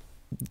to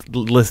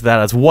list that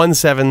as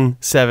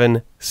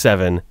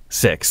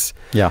 17776.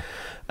 Yeah.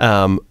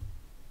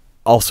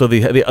 Also,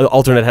 the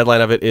alternate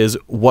headline of it is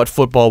 "What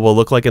football will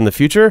look like in the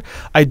future."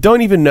 I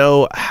don't even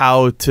know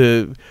how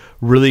to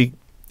really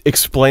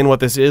explain what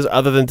this is,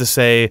 other than to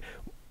say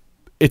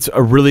it's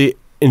a really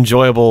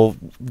enjoyable,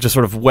 just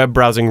sort of web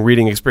browsing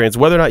reading experience,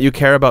 whether or not you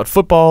care about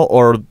football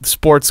or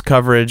sports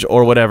coverage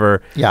or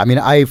whatever. Yeah, I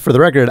mean, for the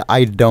record,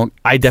 I don't.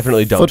 I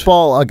definitely don't.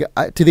 Football,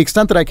 to the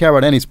extent that I care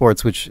about any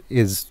sports, which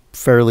is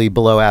fairly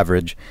below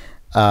average,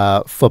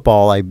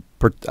 football, I've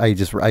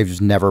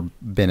just never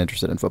been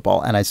interested in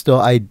football, and I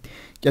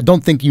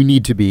don't think you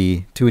need to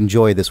be to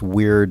enjoy this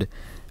weird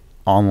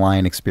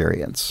online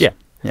experience. Yeah.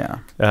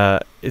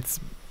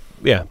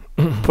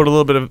 Put a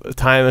little bit of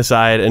time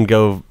aside and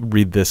go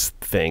read this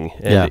thing,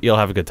 and you'll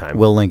have a good time.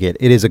 We'll link it.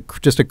 It is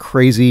just a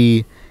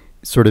crazy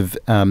sort of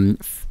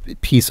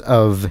piece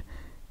of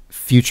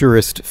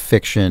futurist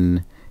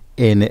fiction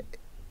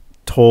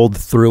told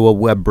through a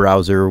web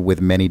browser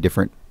with many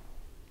different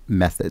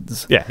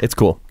methods. Yeah, it's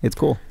cool. It's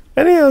cool.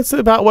 And it's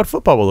about what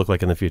football will look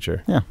like in the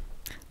future. Yeah.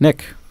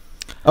 Nick.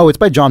 Oh, it's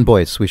by John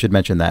Boyce. We should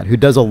mention that. Who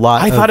does a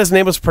lot. I thought his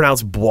name was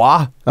pronounced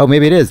Bois. Oh,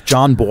 maybe it is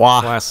John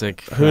Bois.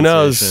 Classic. Who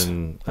knows?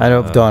 I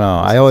don't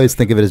know. I always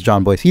think of it as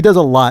John Boyce. He does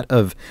a lot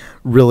of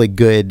really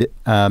good,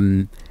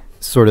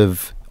 sort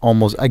of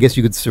almost. I guess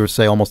you could sort of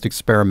say almost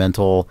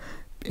experimental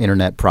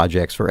internet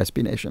projects for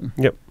SB Nation.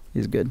 Yep,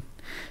 he's good.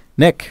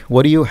 Nick,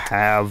 what do you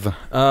have?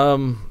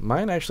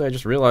 Mine actually, I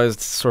just realized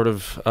sort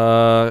of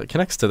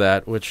connects to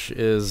that, which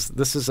is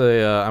this is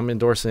I'm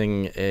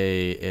endorsing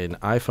an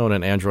iPhone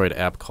and Android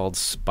app called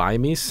Spy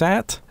Me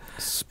Sat.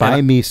 Spy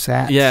Me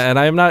Sat. Yeah, and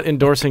I am not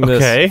endorsing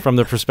this from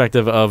the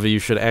perspective of you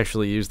should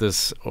actually use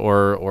this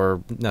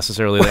or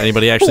necessarily that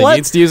anybody actually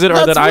needs to use it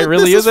or that I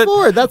really use it.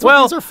 That's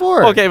what these are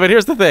for. Okay, but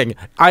here's the thing.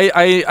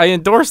 I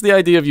endorse the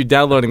idea of you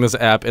downloading this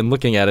app and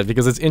looking at it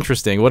because it's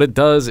interesting. What it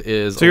does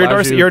is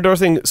you're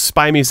endorsing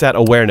Spy Me Sat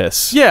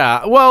awareness.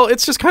 Yeah, well,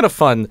 it's just kind of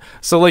fun.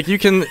 So like you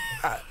can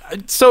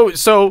so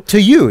to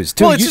use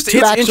to well, it's use, just to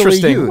it's actually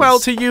interesting. Use. Well,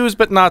 to use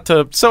but not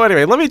to. So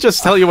anyway, let me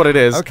just tell you what it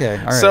is. Okay,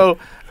 all right. So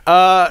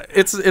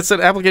it's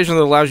an application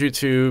that allows you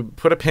to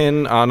put a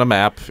pin on a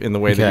map in the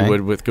way that you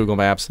would with Google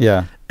Maps.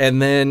 Yeah.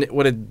 And then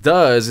what it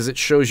does is it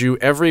shows you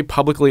every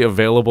publicly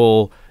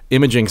available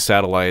imaging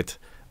satellite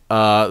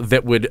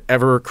that would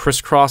ever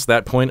crisscross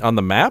that point on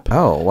the map.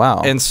 Oh,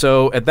 wow. And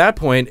so at that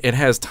point, it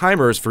has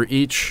timers for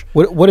each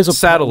what is a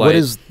satellite. What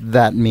does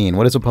that mean?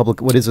 What is a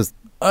public? What is a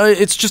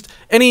it's just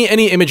any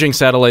imaging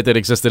satellite that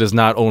exists that is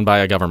not owned by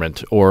a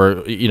government,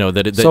 or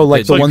so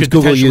like the ones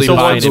Google uses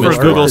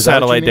for Google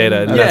satellite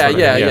data.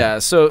 Yeah.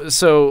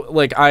 So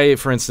like I,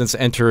 for instance,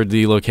 entered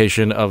the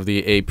location of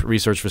the ape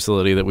research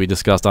facility that we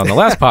discussed on the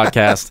last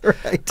podcast,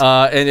 right.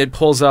 And it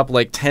pulls up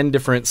like 10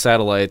 different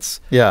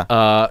satellites.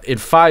 Yeah. In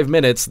 5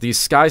 minutes, the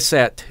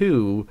SkySat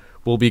 2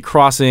 will be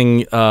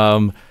crossing.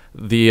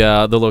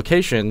 The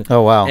location.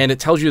 Oh, wow. And it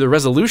tells you the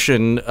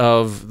resolution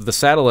of the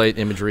satellite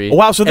imagery.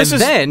 Wow, so this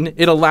then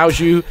it allows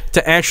you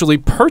to actually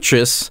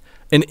purchase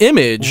an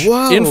image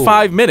in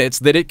 5 minutes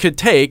that it could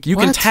take. You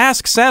can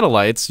task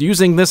satellites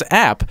using this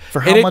app. For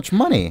how much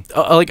money?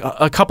 Like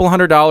a couple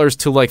 $100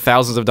 to like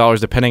thousands of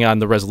dollars depending on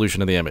the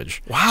resolution of the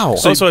image. Wow.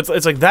 So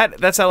it's like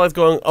that satellite's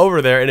going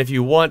over there, and if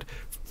you want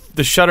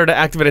the shutter to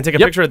activate and take a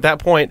picture at that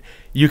point,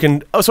 you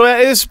can. Oh, so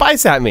it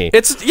SpySat me.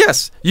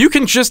 Yes, you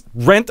can just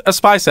rent a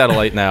spy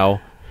satellite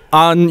now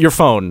on your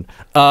phone.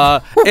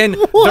 And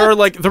there are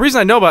like the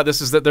reason I know about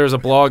this is that there's a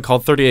blog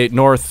called 38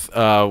 North,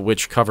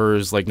 which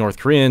covers like North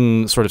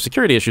Korean sort of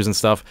security issues and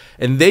stuff,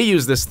 and they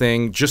use this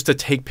thing just to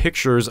take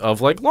pictures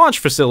of like launch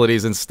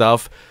facilities and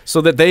stuff,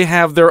 so that they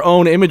have their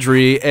own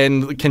imagery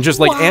and can just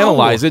like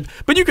analyze it.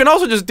 But you can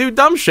also just do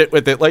dumb shit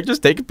with it, like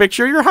just take a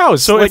picture of your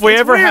house. So like, if we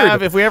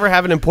ever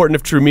have an important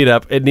If Tru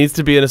meetup, it needs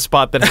to be in a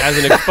spot that has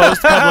an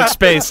exposed public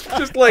space,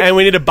 and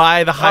we need to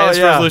buy the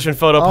highest resolution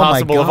photo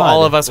possible of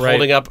all of us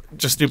holding up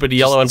just stupid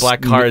yellow and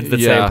black cards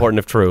that say important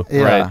If Tru.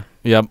 Yeah. Right.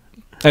 Yep.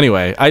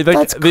 Anyway, I think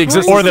That's the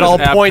existence or that all of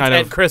this app point kind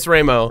at of, Chris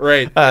Ramo,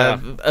 right?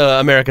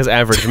 America's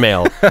average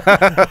male.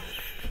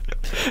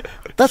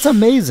 That's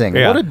amazing.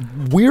 Yeah. What a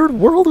weird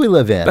world we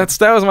live in. That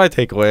was my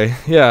takeaway.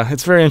 Yeah,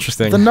 it's very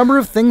interesting. The number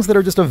of things that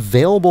are just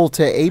available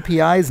to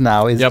APIs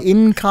now is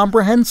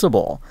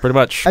incomprehensible. Pretty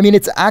much. I mean,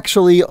 it's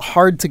actually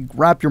hard to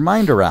wrap your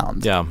mind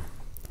around. Yeah.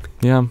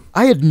 Yeah.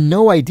 I had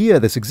no idea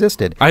this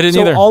existed. I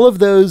didn't either. So all of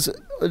those,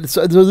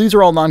 so these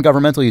are all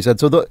non-governmental, you said.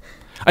 So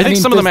I think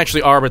some of them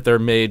actually are, but they're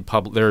made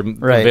public. They're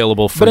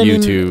available for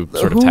to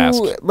sort of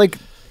task. Like,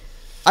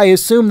 I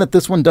assume that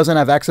this one doesn't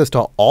have access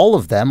to all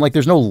of them. Like,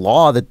 there's no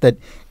law that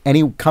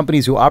any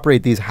companies who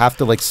operate these have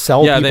to like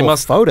sell people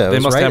photos. They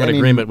must right? have an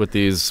agreement with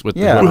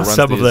whoever runs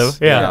some of them.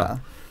 Yeah.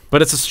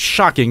 But it's a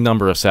shocking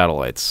number of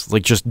satellites,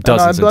 like just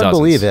dozens and dozens. I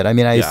believe it. I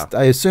mean, I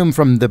assume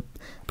from the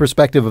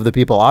perspective of the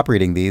people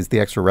operating these, the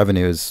extra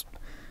revenue is.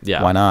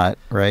 Yeah. Why not,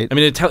 right? I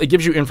mean, it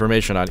gives you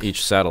information on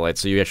each satellite.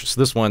 So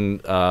this one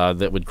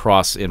that would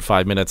cross in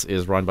 5 minutes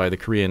is run by the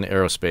Korean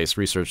Aerospace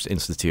Research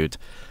Institute.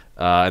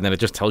 And then it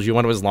just tells you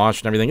when it was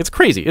launched and everything. It's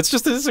crazy. It's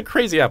a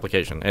crazy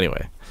application.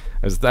 Anyway,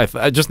 just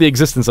the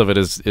existence of it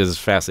is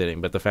fascinating.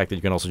 But the fact that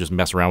you can also just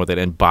mess around with it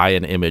and buy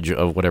an image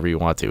of whatever you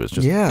want to is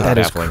just that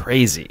baffling. Is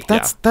crazy.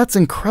 That's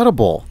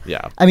incredible.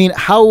 Yeah. I mean,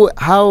 how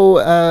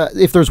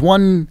if there's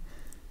one,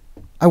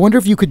 I wonder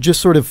if you could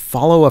just sort of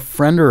follow a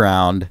friend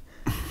around.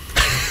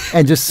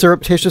 And just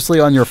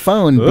surreptitiously on your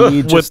phone,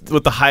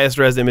 with the highest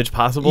res image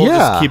possible.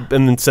 Yeah. Just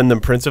and then send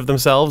them prints of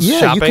themselves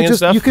shopping and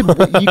stuff. You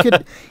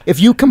could, if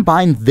you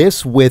combine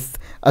this with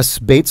a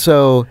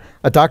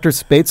Dr.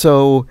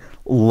 Spatzo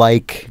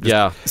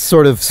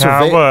sort of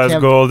How was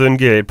Golden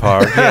Gate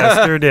Park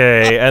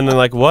yesterday? And then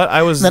like what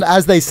I was. And then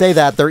as they say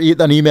that,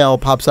 an email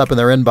pops up in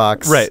their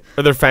inbox. Right,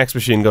 or their fax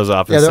machine goes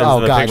off. And sends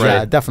them a picture.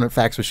 Yeah, definite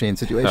fax machine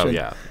situation.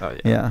 Oh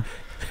yeah.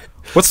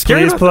 What's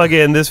scary? Please plug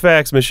in this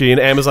fax machine,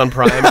 Amazon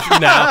Prime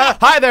now.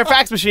 Hi there,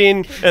 fax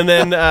machine, and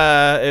then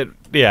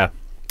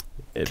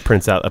it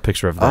prints out a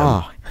picture of them.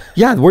 Oh,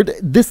 yeah.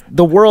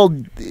 The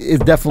world is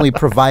definitely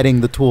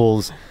providing the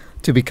tools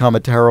to become a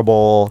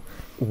terrible,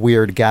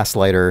 weird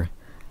gaslighter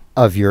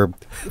of your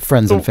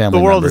friends and family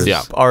The world members.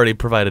 has already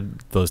provided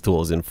those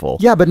tools in full.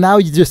 Yeah, but now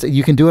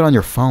you can do it on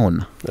your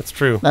phone. That's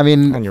true. I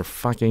mean, On your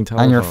fucking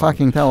telephone. on your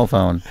fucking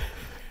telephone.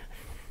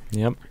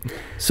 Yep.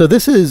 So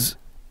has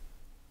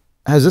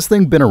this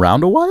thing been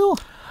around a while?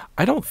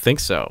 I don't think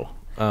so.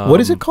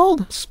 What is it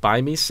called?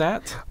 Spy Me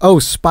Sat? Oh,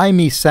 Spy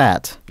Me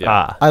Sat.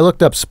 Yeah. I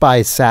looked up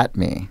Spy Sat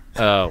Me.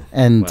 Oh.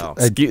 And well.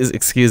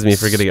 Excuse me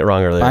for getting it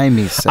wrong earlier. Spy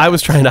Me Sat. I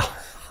was trying to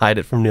hide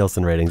it from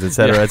Nielsen ratings, et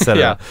cetera, et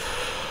cetera.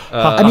 Yeah.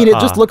 I mean, it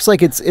just looks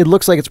like it's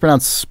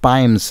pronounced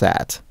Spime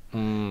Sat.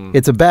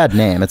 It's a bad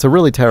name. It's a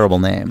really terrible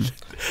name.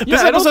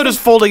 This episode is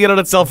folding in on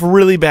itself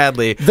really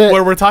badly,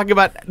 where we're talking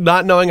about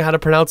not knowing how to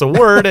pronounce a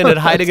word and it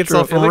hiding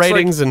itself from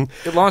ratings. And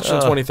it launched in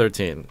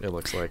 2013, it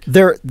looks like.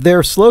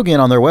 Their slogan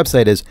on their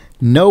website is,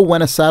 "Know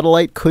when a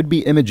satellite could be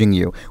imaging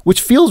you," which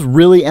feels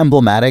really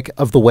emblematic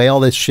of the way all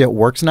this shit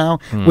works now,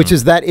 which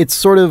is that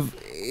it's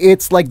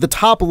like the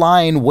top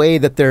line way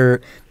that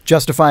they're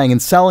justifying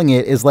and selling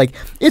it is like,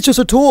 it's just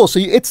a tool. So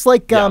it's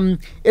like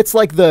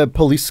the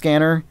police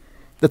scanner.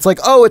 That's like,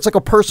 oh, it's like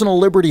a personal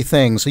liberty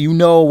thing. So you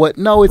know what?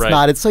 No, it's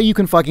not. It's so you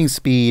can fucking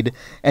speed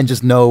and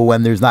just know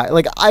when there's not.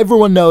 Like,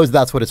 everyone knows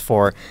that's what it's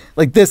for.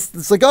 Like this,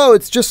 it's like, oh,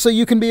 it's just so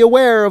you can be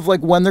aware of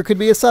like when there could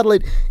be a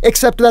satellite.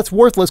 Except that's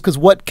worthless because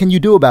what can you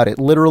do about it?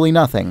 Literally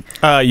nothing.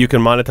 you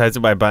can monetize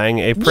it by buying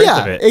a print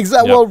of it.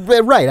 Exactly. Yep.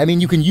 Well, right. I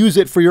mean, you can use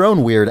it for your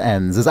own weird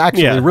ends. Is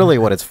actually really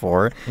what it's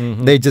for.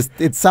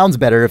 It sounds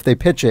better if they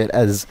pitch it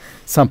as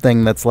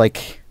something that's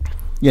like,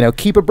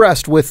 keep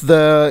abreast with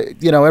the,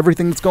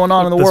 everything that's going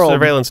on in the world.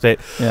 Surveillance state.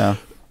 Yeah.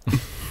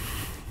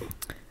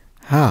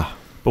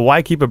 But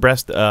why keep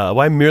abreast?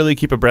 Why merely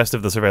keep abreast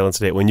of the surveillance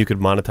state when you could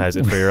monetize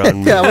it for your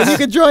own? Yeah, when you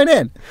could join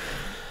in.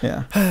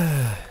 Yeah.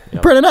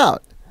 Print it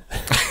out.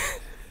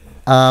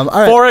 All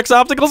right. 4x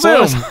optical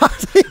zoom.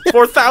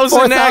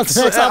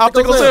 4000x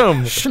optical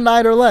zoom.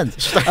 Schneider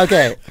lens.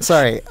 Okay,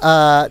 sorry.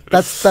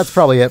 That's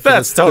probably it for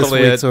That's this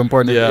totally week. it. So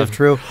important, Yeah. if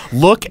true.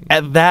 Look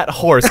at that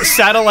horse.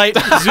 Satellite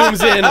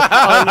zooms in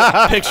on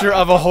a picture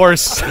of a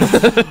horse.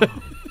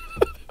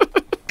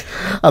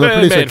 The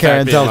producer May in Karen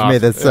fact be a tells me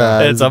moth. that's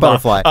It's a a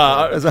butterfly.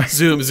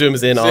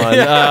 Zooms in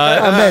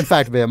on. May in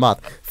fact be a moth.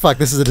 Fuck,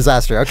 this is a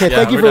disaster. Okay, Yeah,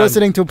 thank you we're for done.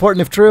 listening to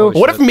Important If True.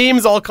 What if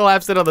memes all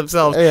collapsed in on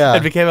themselves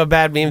and became a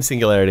bad meme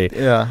singularity?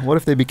 Yeah. What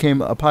if they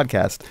became a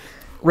podcast?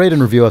 Rate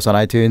and review us on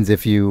iTunes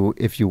if you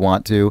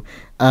want to.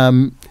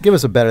 Give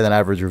us a better than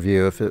average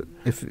review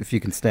if you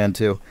can stand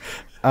to.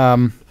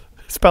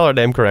 Spell our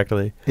name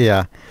correctly.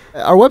 Yeah.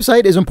 Our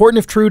website is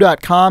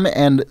importantiftru.com,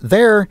 and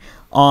there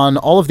on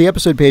all of the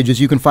episode pages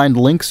you can find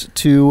links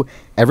to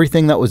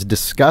everything that was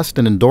discussed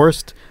and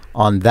endorsed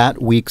on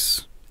that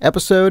week's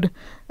episode.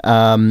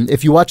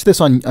 If you watch this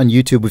on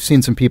YouTube, we've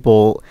seen some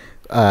people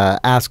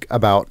ask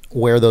about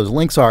where those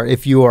links are.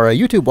 If you are a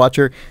YouTube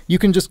watcher, you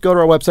can just go to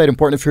our website,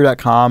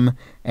 importantiftru.com,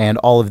 and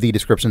all of the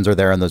descriptions are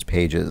there on those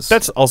pages.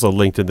 That's also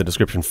linked in the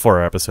description for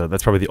our episode.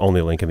 That's probably the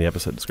only link in the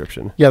episode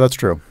description. Yeah, that's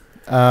true.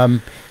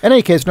 In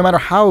any case, no matter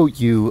how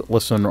you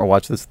listen or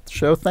watch this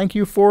show, thank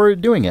you for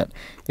doing it.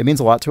 It means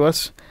a lot to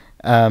us.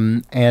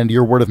 And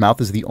your word of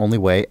mouth is the only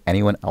way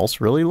anyone else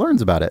really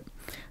learns about it.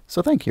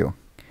 So thank you.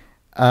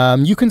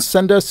 You can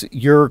send us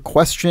your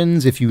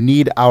questions if you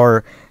need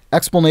our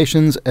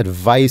explanations,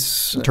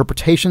 advice,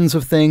 interpretations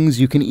of things.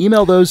 You can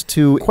email those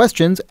to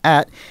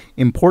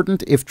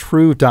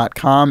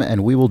questions@importantiftru.com,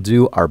 and we will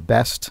do our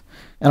best.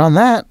 And on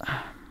that,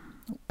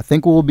 I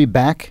think we'll be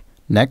back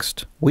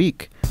next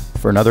week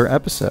for another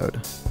episode.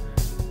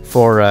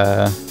 For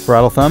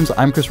Idle Thumbs,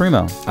 I'm Chris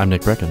Remo. I'm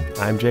Nick Brecken.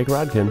 I'm Jake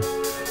Rodkin.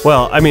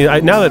 Well, I mean,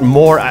 now that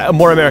more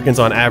Americans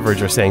on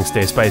average are saying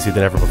 "stay spicy"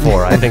 than ever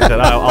before, I think that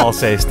I'll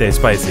say "stay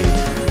spicy."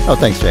 Oh,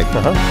 thanks, Jake.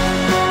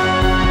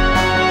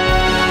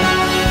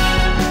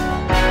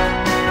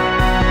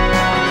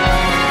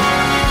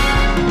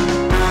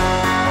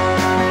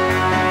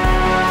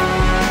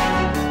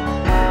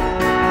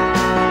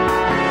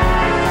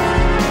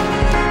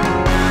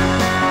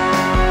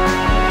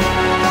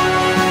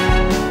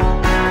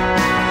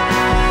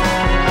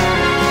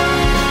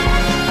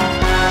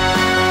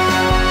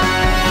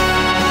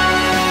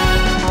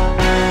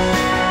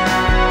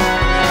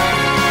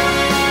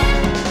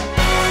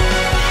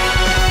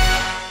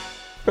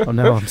 Oh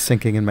no, I'm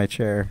sinking in my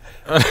chair.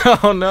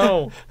 Oh,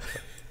 no.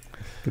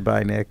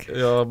 Goodbye, Nick.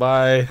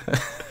 Bye.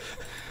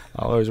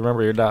 I'll always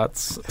remember your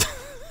dots.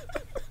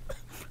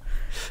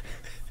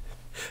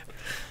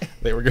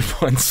 They were good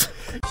ones.